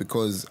things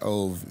because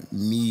of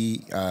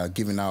me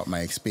giving out my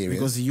experience.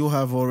 Because you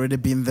have already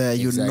been there,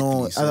 you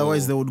know. So,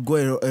 otherwise, they would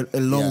go a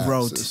long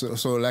route.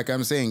 So, like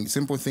I'm saying,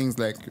 simple things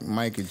like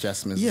mic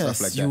adjustments,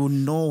 stuff like that. You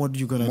know what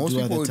you're gonna do at the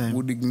time. Most people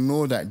would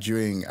ignore that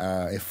during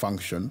a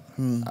function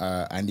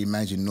and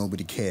imagine nobody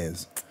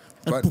cares.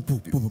 But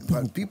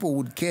people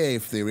would care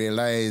if they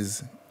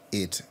realize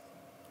it,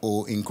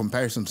 or in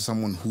comparison to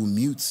someone who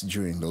mutes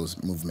during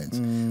those movements,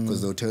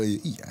 because they'll tell you,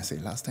 I say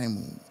last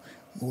time,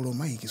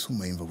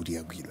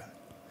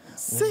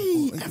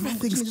 say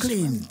everything's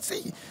clean.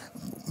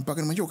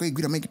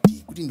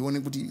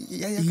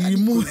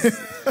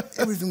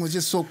 Everything was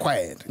just so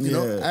quiet. You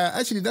know,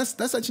 actually,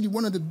 that's actually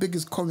one of the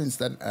biggest comments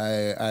that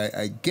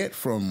I get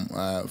from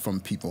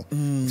people,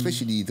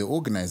 especially the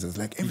organizers.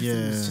 Like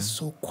everything was just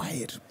so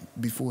quiet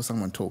before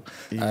someone talked.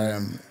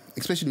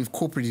 especially with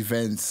corporate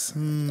events,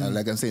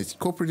 like I'm saying,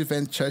 corporate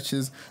events,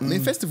 churches. I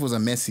mean, festivals are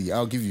messy.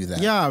 I'll give you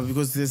that. Yeah,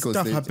 because there's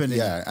stuff happening.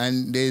 Yeah,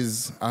 and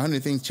there's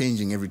 100 things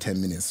changing every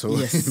 10 minutes. So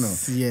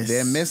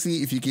they're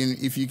messy. If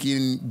you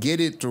can get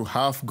it to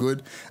half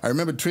good. I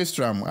remember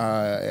Tristram,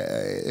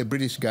 a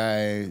British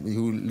guy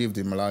who lived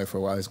in Malawi for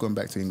a while. He's going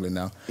back to England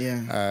now.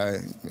 Yeah,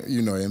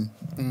 you know him.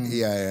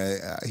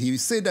 Yeah. He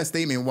said that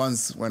statement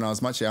once when I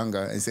was much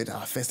younger. He said,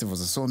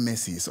 festivals are so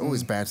messy. It's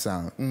always bad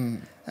sound.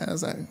 And I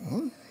was like,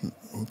 oh,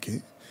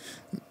 okay.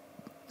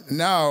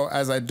 Now,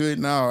 as I do it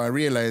now, I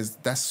realize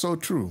that's so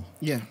true.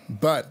 Yeah.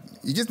 But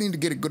you just need to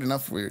get it good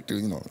enough for it to,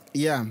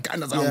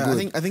 kind of sound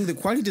good. I think the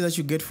quality that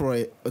you get for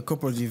a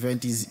corporate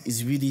event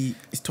is really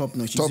top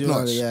notch. Top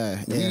notch.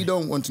 Yeah. We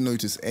don't want to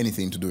notice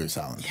anything to do with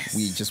sound. Yes.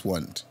 We just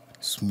want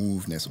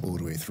smoothness all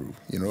the way through,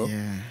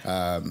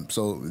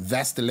 so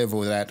that's the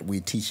level that we're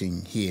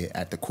teaching here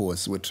at the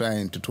course. We're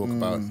trying to talk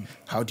about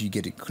how do you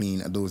get it clean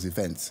at those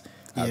events,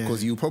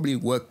 because you probably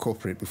work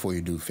corporate before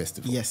you do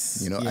festival.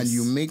 And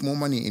you make more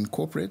money in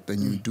corporate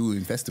than you do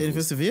in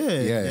festivals.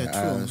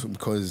 True.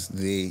 Because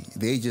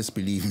they just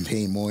believe in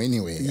paying more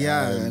anyway.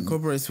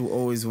 Corporates will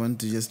always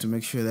want to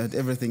make sure that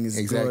everything is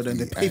good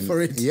and they pay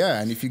for it.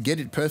 And if you get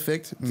it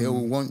perfect, they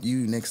will want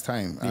you next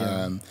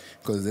time,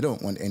 because they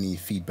don't want any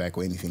feedback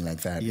or anything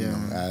like that.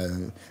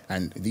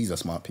 And these are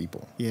smart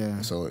people.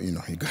 So you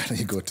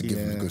got to give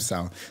them a good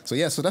sound. So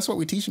so that's what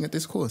we're teaching at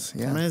this course.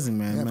 Amazing,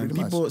 man.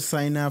 People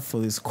sign up for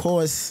this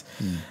course.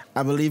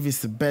 I believe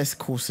it's the best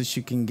course that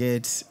you can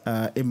get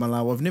in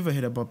Malawi. I've never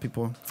heard about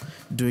people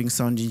doing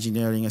sound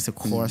engineering as a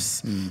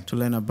course to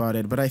learn about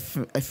it, but I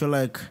feel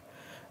like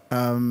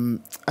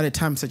at a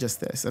time such as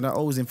this, and I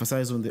always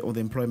emphasize on the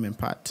employment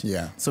part.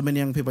 So many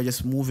young people are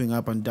just moving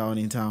up and down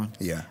in town,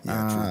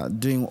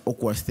 doing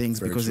awkward things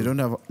because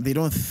they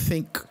don't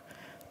think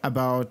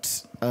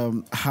about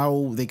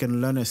how they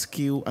can learn a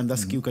skill, and that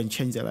skill can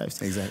change their lives.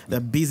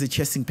 They're busy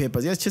chasing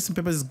papers. Yes, chasing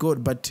papers is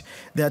good, but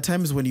there are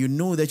times when you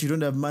know that you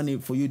don't have money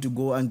for you to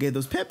go and get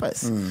those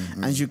papers,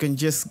 and you can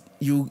just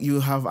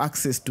you have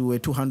access to a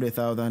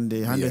 200,000,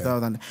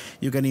 100,000.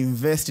 You can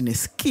invest in a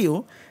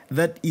skill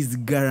that is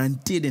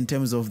guaranteed in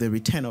terms of the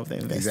return of the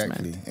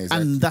investment. Exactly.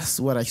 And that's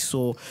what I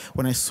saw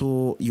when I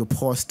saw your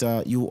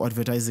poster, you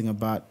advertising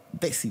about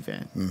this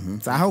event.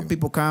 So I hope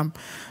people come.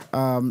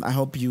 I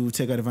hope you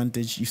take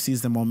advantage. You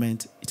seize the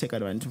moment. You take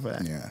advantage of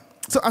that.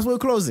 So as we're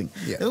closing,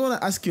 I want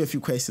to ask you a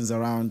few questions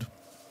around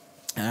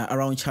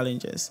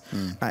challenges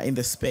in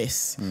the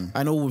space.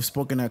 I know we've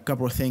spoken a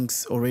couple of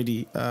things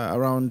already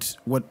around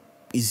what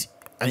is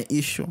an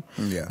issue.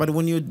 But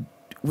when you're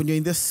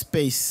in this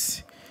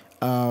space,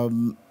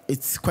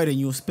 it's quite a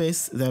new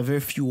space. There are very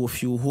few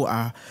of you who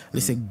are,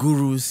 let's say,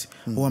 gurus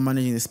who are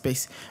managing the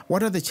space.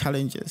 What are the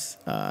challenges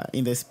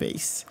in the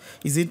space?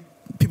 Is it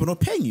people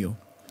not paying you?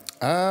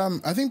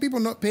 I think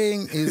people not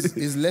paying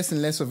is less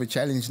and less of a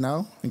challenge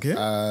now.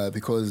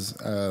 Because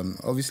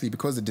obviously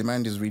because the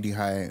demand is really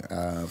high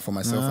for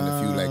myself and a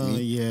few like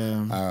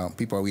me.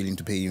 People are willing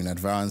to pay you in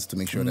advance to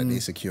make sure that they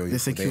secure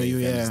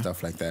you and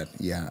stuff like that.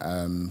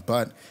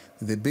 But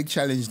the big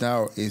challenge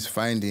now is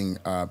finding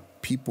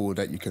people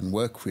that you can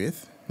work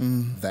with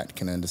that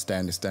can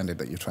understand the standard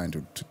that you're trying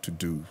to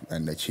do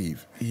and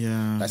achieve.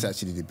 That's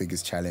actually the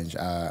biggest challenge.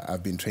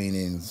 I've been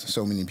training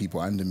so many people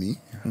under me.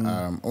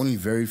 Only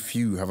very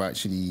few have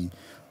actually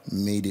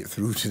made it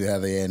through to the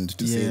other end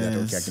to say that,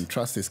 okay, I can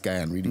trust this guy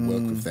and really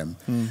work with them.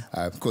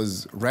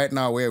 Because right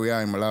now where we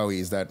are in Malawi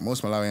is that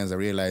most Malawians are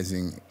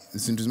realizing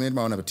since we made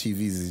my own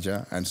TV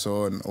Zija and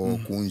so on, or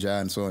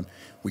Kunja and so on,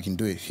 we can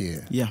do it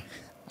here.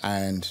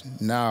 And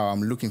now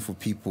I'm looking for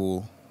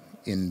people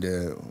in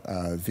the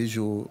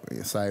visual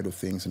side of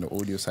things, in the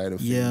audio side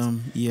of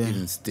things,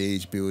 even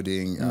stage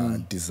building,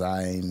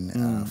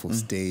 design for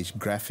stage,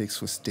 graphics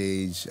for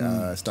stage,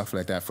 stuff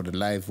like that for the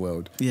live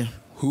world.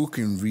 Who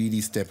can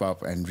really step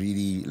up and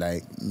really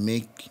like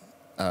make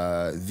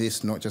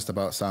this not just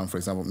about sound, for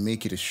example,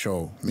 make it a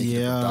show, make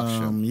it a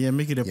production.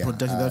 Make it a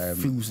production that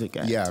feels like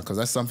it. Because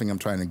that's something I'm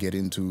trying to get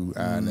into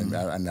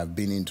and I've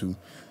been into,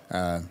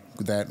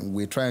 that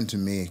we're trying to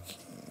make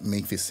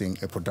this thing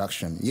a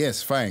production.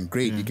 Yes, fine,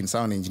 great. You can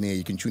sound engineer,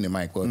 you can tune a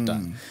mic, well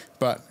done.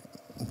 But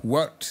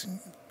what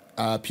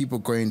are people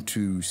going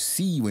to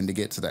see when they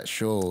get to that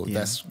show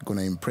that's going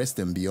to impress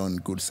them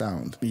beyond good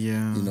sound?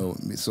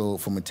 So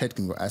from a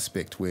technical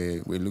aspect,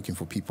 we're looking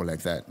for people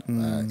like that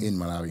in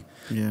Malawi.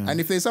 And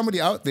if there's somebody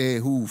out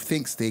there who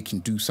thinks they can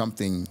do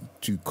something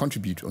to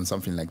contribute on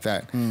something like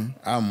that,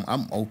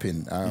 I'm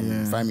open.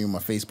 Find me on my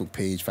Facebook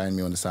page, find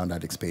me on the Sound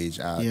Addicts page,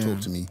 talk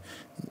to me.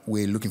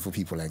 We're looking for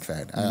people like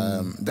that.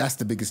 That's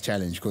the biggest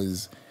challenge,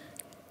 because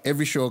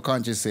every show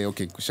can't just say,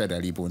 okay,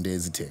 Shadreck on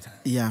there's a take.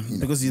 Yeah, You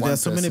know, because one there are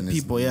so many person is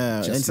people.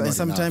 Yeah, just and not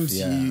sometimes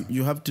enough.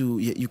 you have to.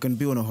 You can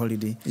be on a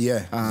holiday.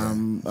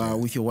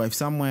 With your wife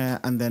somewhere,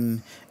 and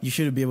then you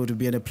should be able to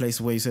be at a place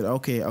where you said,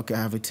 okay, I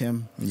have a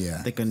team.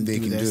 Yeah, they can do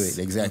it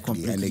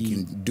exactly, and they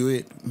can do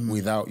it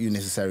without you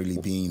necessarily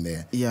being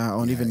there. Yeah,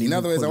 or even in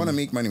other words, I want to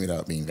make money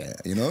without being there.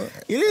 You know,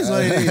 it is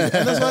what it is,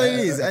 and that's what it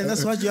is, and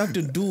that's what you have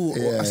to do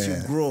as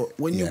you grow.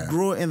 When you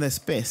grow in the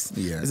space,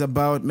 it's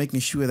about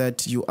making sure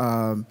that you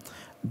are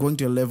going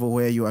to a level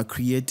where you're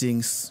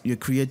creating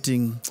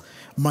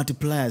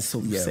multipliers,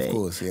 so to say. Of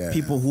course,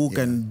 people who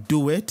can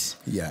do it,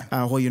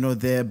 where you're not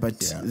there, but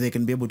they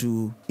can be able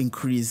to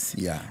increase.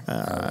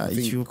 Because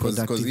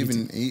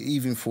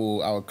even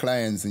for our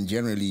clients and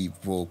generally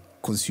for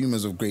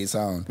consumers of great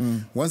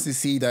sound, once they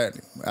see that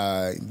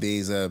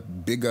there's a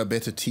bigger,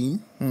 better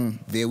team,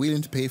 they're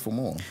willing to pay for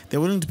more. They're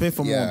willing to pay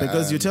for more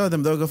because you tell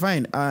them, they'll go,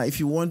 fine, if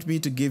you want me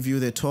to give you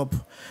the top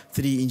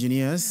 3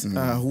 engineers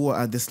who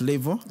are at this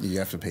level, you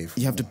have to pay for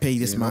you have to pay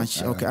this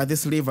much. Okay, at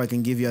this level I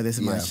can give you this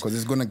much. Because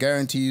it's going to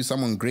guarantee you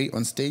someone great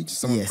on stage,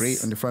 someone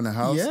great on the front of the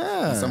house,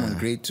 and someone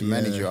great to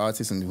manage your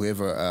artist and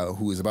whoever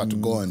who is about to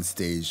go on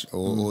stage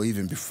or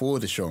even before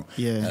the show.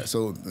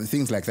 So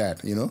things like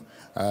that, you know.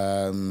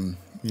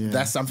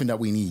 That's something that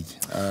we need.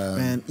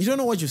 Man, you don't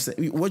know what you say.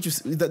 What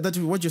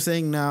you're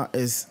saying now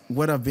is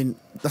what I've been.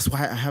 That's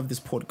why I have this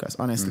podcast.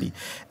 Honestly,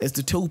 is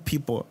to tell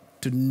people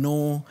to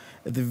know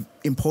the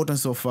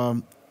importance of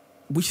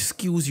which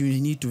skills you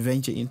need to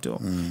venture into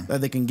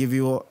that they can give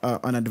you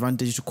an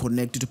advantage to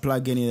connect, to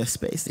plug in a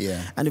space.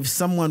 And if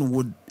someone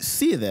would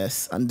see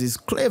this and is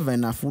clever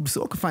enough, would say,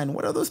 okay, fine,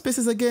 what are those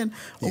spaces again?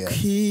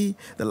 Okay,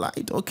 the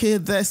light, okay,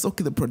 this,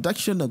 okay, the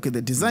production, okay,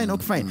 the design,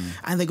 okay, fine.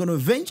 And they're going to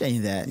venture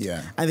in that.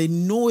 And they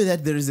know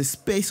that there is a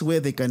space where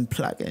they can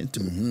plug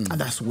into. And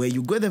that's where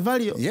you get the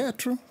value. Yeah,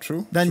 true.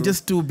 Than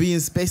just to be in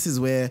spaces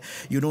where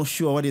you're not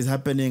sure what is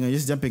happening and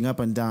just jumping up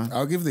and down.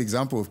 I'll give the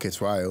example of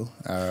Ketwayo.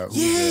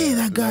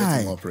 That guy.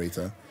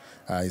 Operator.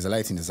 He's a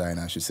lighting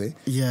designer, I should say.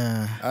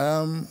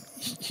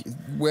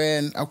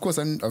 When, of course,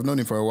 I've known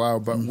him for a while,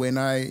 but when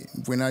I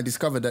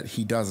discovered that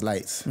he does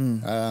lights,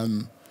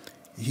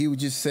 he would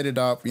just set it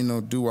up, you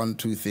know, do 1,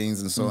 2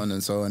 things and so on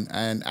and so on.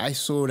 And I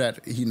saw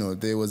that, you know,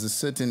 there was a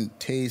certain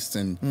taste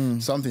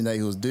and something that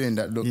he was doing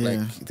that looked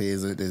like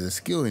there's a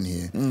skill in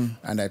here.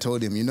 And I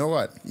told him, you know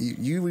what,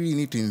 you really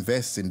need to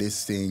invest in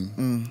this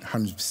thing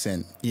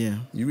 100%.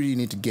 You really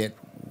need to get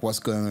what's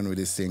going on with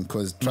this thing,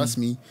 because trust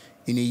me,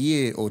 in a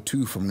year or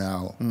 2 from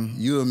now,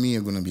 you and me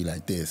are going to be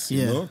like this,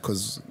 you know,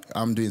 because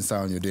I'm doing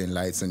sound, you're doing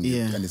lights, and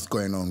it's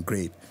going on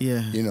great.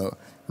 You know,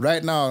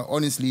 right now,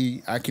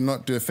 honestly, I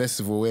cannot do a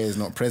festival where he's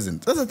not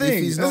present. That's the thing.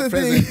 If he's not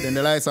present, then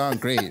the lights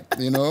aren't great,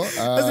 you know.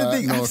 That's the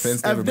thing. No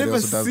offense to everybody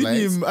else who does lights. I've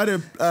never seen him at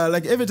a,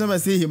 like every time I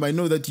see him, I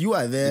know that you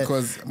are there.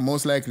 Because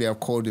most likely I've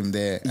called him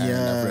there and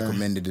I've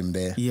recommended him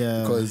there.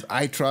 Because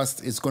I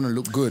trust it's going to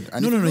look good.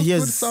 And if it looks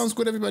good, sounds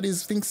good, everybody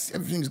thinks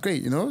everything's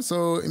great, you know.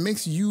 So it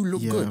makes you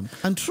look good.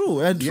 And true.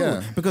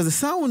 Because the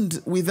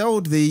sound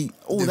without the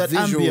that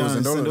ambience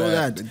and all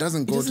that, it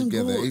doesn't go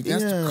together. It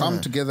has to come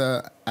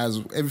together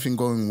as everything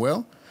going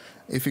well.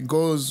 If it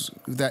goes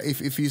that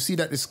if you see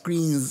that the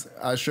screens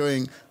are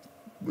showing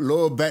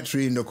low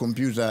battery in the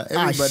computer,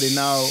 everybody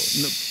now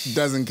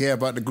doesn't care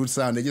about the good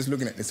sound. They're just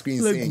looking at the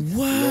screen saying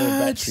low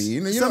battery.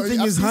 You know, something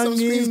is hanging. Some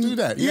screens do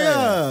that.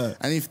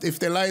 And if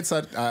the lights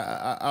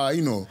are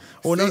you know,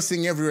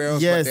 facing everywhere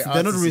else, but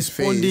they're not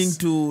responding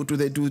to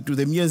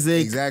the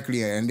music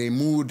exactly, and they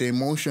move the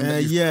emotion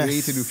that you've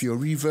created with your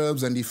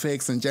reverbs and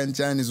effects and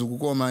chan is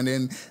ukukoma, and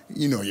then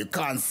you know you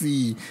can't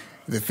see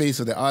the face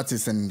of the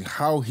artist and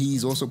how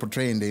he's also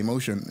portraying the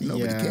emotion.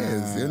 Nobody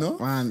cares, you know?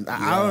 Man,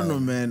 I don't know,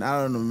 man.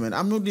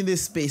 I'm not in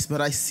this space,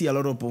 but I see a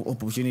lot of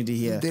opportunity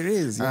here. There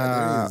is,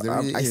 there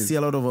really I see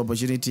a lot of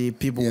opportunity.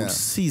 People will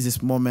seize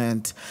this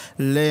moment,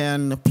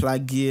 learn,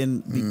 plug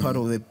in, be part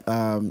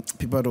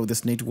of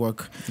this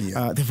network,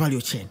 the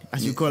value chain,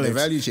 as you call it,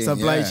 value chain,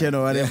 supply chain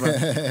or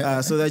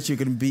whatever, so that you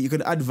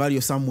can add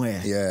value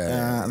somewhere,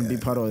 and be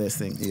part of this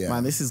thing.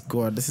 Man, this is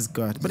good.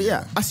 But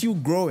as you're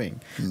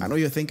growing, I know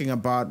you're thinking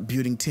about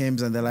building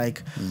teams, and they're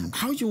like,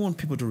 how do you want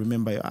people to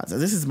remember your art?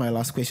 This is my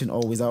last question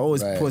always. I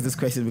always pose this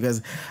question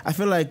because I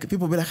feel like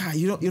people be like,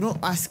 you don't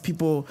ask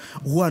people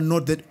who are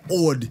not that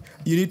old.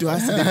 You need to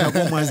ask the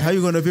performers, how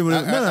you going to people?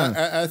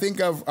 I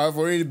think I've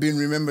already been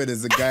remembered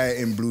as the guy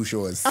in blue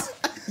shorts.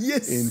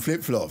 In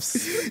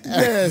flip-flops.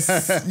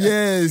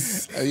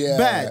 Yes.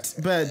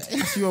 But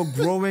as you're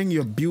growing,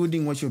 you're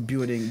building what you're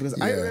building.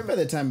 Because I remember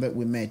the time that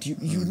we met.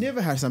 You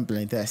never had something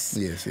like this.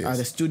 Yes.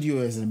 The studio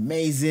is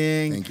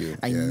amazing. Thank you.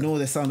 I know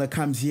the sound that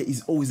comes here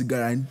is always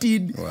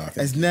guaranteed. Wow,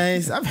 it's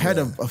nice. I've heard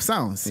of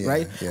sounds,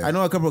 right? I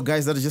know a couple of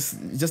guys that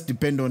just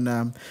depend on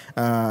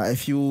a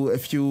few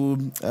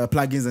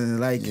plugins and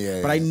the like.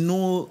 But I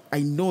know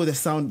the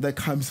sound that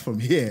comes from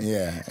here.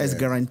 It's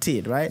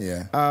guaranteed, right?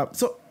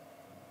 So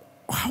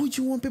how would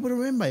you want people to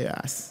remember your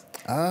ass?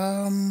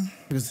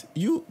 Because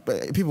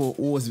people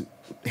always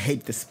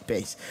hate the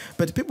space,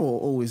 but people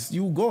always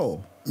you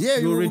go. Yeah,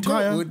 you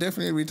retire. We'll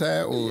definitely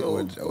retire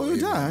or you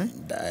die.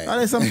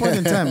 At some point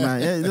in time,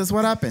 man. Yeah, that's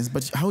what happens.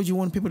 But how do you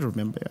want people to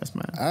remember us,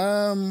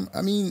 man?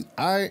 I mean,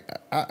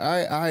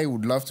 I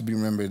would love to be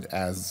remembered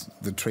as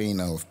the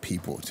trainer of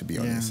people, to be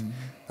honest.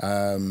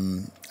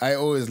 I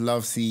always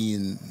love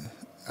seeing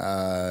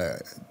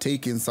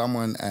taking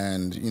someone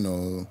and, you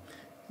know,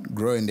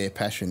 growing their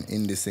passion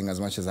in this thing as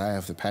much as I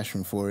have the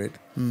passion for it.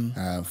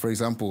 For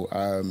example,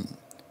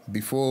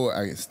 before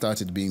I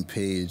started being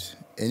paid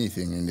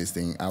anything in this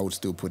thing, I would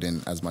still put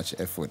in as much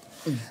effort.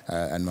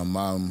 And my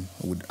mom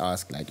would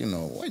ask, like, you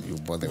know, why do you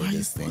bother with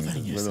this thing?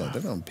 They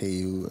don't pay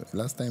you.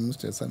 Last time,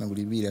 Mr. Sana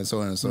would be and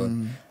so on and so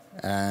on.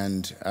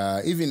 And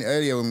even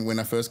earlier when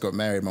I first got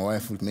married, my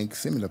wife would make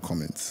similar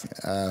comments.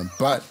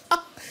 But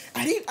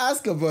I didn't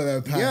ask about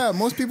that part. Yeah,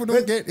 most people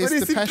don't get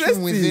it's the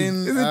passion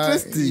within. It's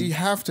interesting. You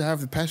have to have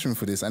the passion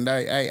for this. And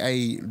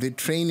the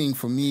training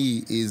for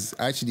me is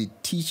actually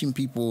teaching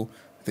people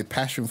the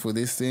passion for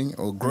this thing,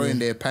 or growing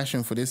their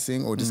passion for this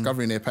thing, or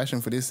discovering their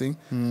passion for this thing.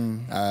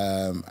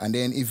 And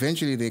then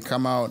eventually they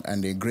come out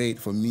and they're great.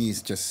 For me,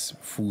 it's just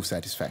full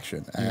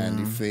satisfaction.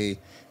 And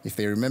if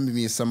they remember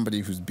me as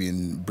somebody who's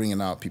been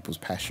bringing out people's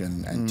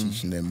passion and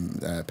teaching them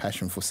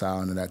passion for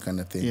sound and that kind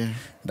of thing,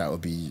 that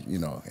would be, you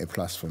know, a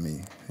plus for me.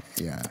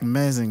 Yeah.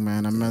 Amazing,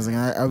 man. Amazing.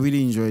 I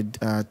really enjoyed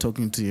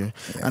talking to you.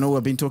 I know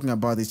we've been talking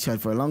about this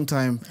chat for a long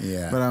time,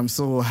 but I'm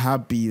so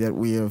happy that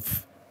we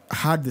have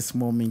had this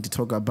moment to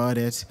talk about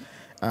it.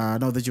 I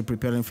know that you're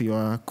preparing for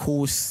your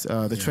course,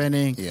 the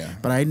training,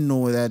 but I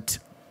know that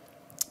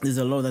there's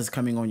a lot that's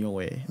coming on your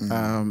way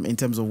in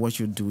terms of what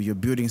you do. You're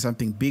building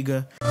something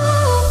bigger.